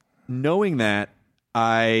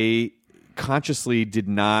 I consciously did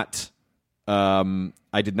not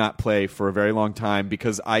play for a very long time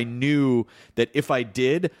because I knew that if I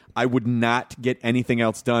did, I would not get anything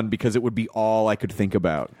else done because it would be all I could think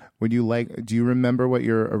about. Do you remember what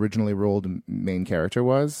your originally rolled main character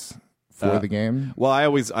was for the game? Well, I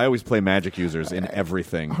always play magic users in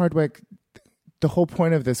everything. Hardwick, the whole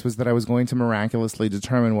point of this was that I was going to miraculously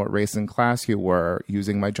determine what race and class you were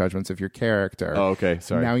using my judgments of your character. Oh, okay.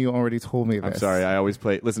 Sorry. Now you already told me this. I'm sorry. I always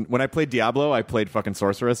play. Listen, when I played Diablo, I played fucking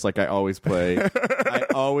sorceress. Like I always play. I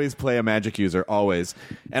always play a magic user. Always.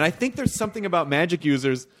 And I think there's something about magic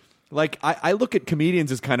users. Like I look at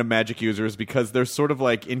comedians as kind of magic users because they're sort of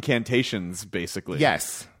like incantations, basically.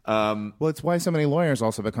 Yes. Well, it's why so many lawyers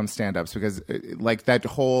also become stand-ups because, like, that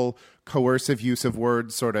whole coercive use of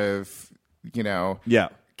words, sort of, you know,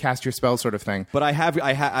 cast your spell sort of thing. But I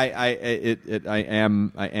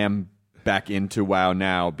am back into WoW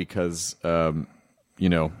now because, you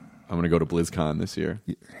know, I'm gonna go to BlizzCon this year.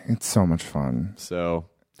 It's so much fun. So,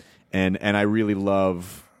 and I really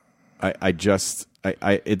love. It's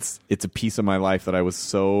a piece of my life that I was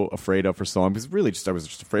so afraid of for so long, because really I was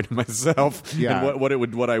just afraid of myself and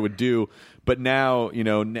what I would do. But now,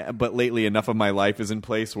 but lately enough of my life is in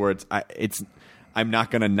place where I'm not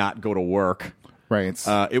going to not go to work. Right.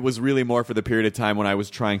 It was really more for the period of time when I was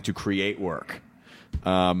trying to create work.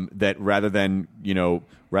 That rather than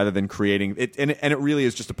creating it, and it really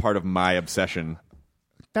is just a part of my obsession.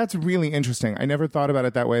 That's really interesting. I never thought about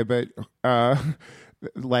it that way, but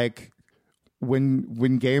like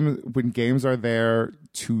when games are there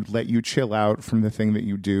to let you chill out from the thing that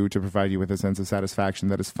you do to provide you with a sense of satisfaction,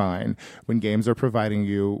 that is fine. When games are providing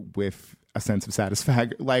you with a sense of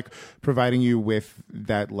satisfaction, like providing you with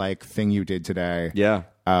that like thing you did today. Yeah.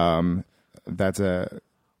 That's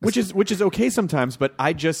which is okay sometimes, but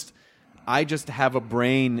I just have a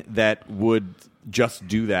brain that would just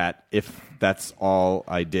do that if that's all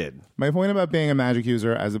I did. My point about being a magic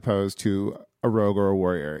user as opposed to a rogue or a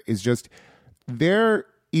warrior is just there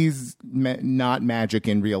is not magic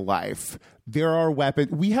in real life. There are weapons.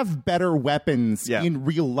 We have better weapons in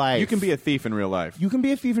real life. You can be a thief in real life. You can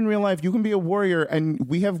be a thief in real life. You can be a warrior, and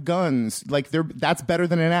we have guns. Like that's better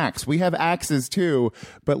than an axe. We have axes too,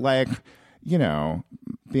 but like,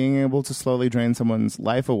 being able to slowly drain someone's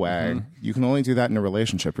life away, you can only do that in a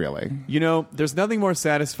relationship, really. There's nothing more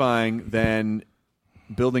satisfying than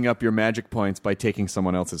building up your magic points by taking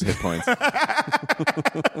someone else's hit points.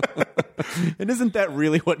 And isn't that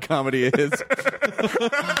really what comedy is?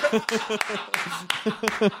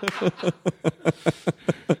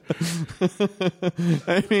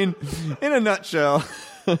 I mean, in a nutshell.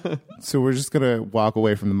 So we're just going to walk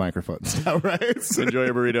away from the microphones now, right? Enjoy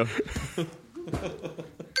your burrito.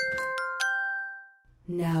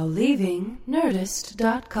 Now leaving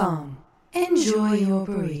Nerdist.com. Enjoy your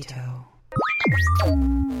burrito.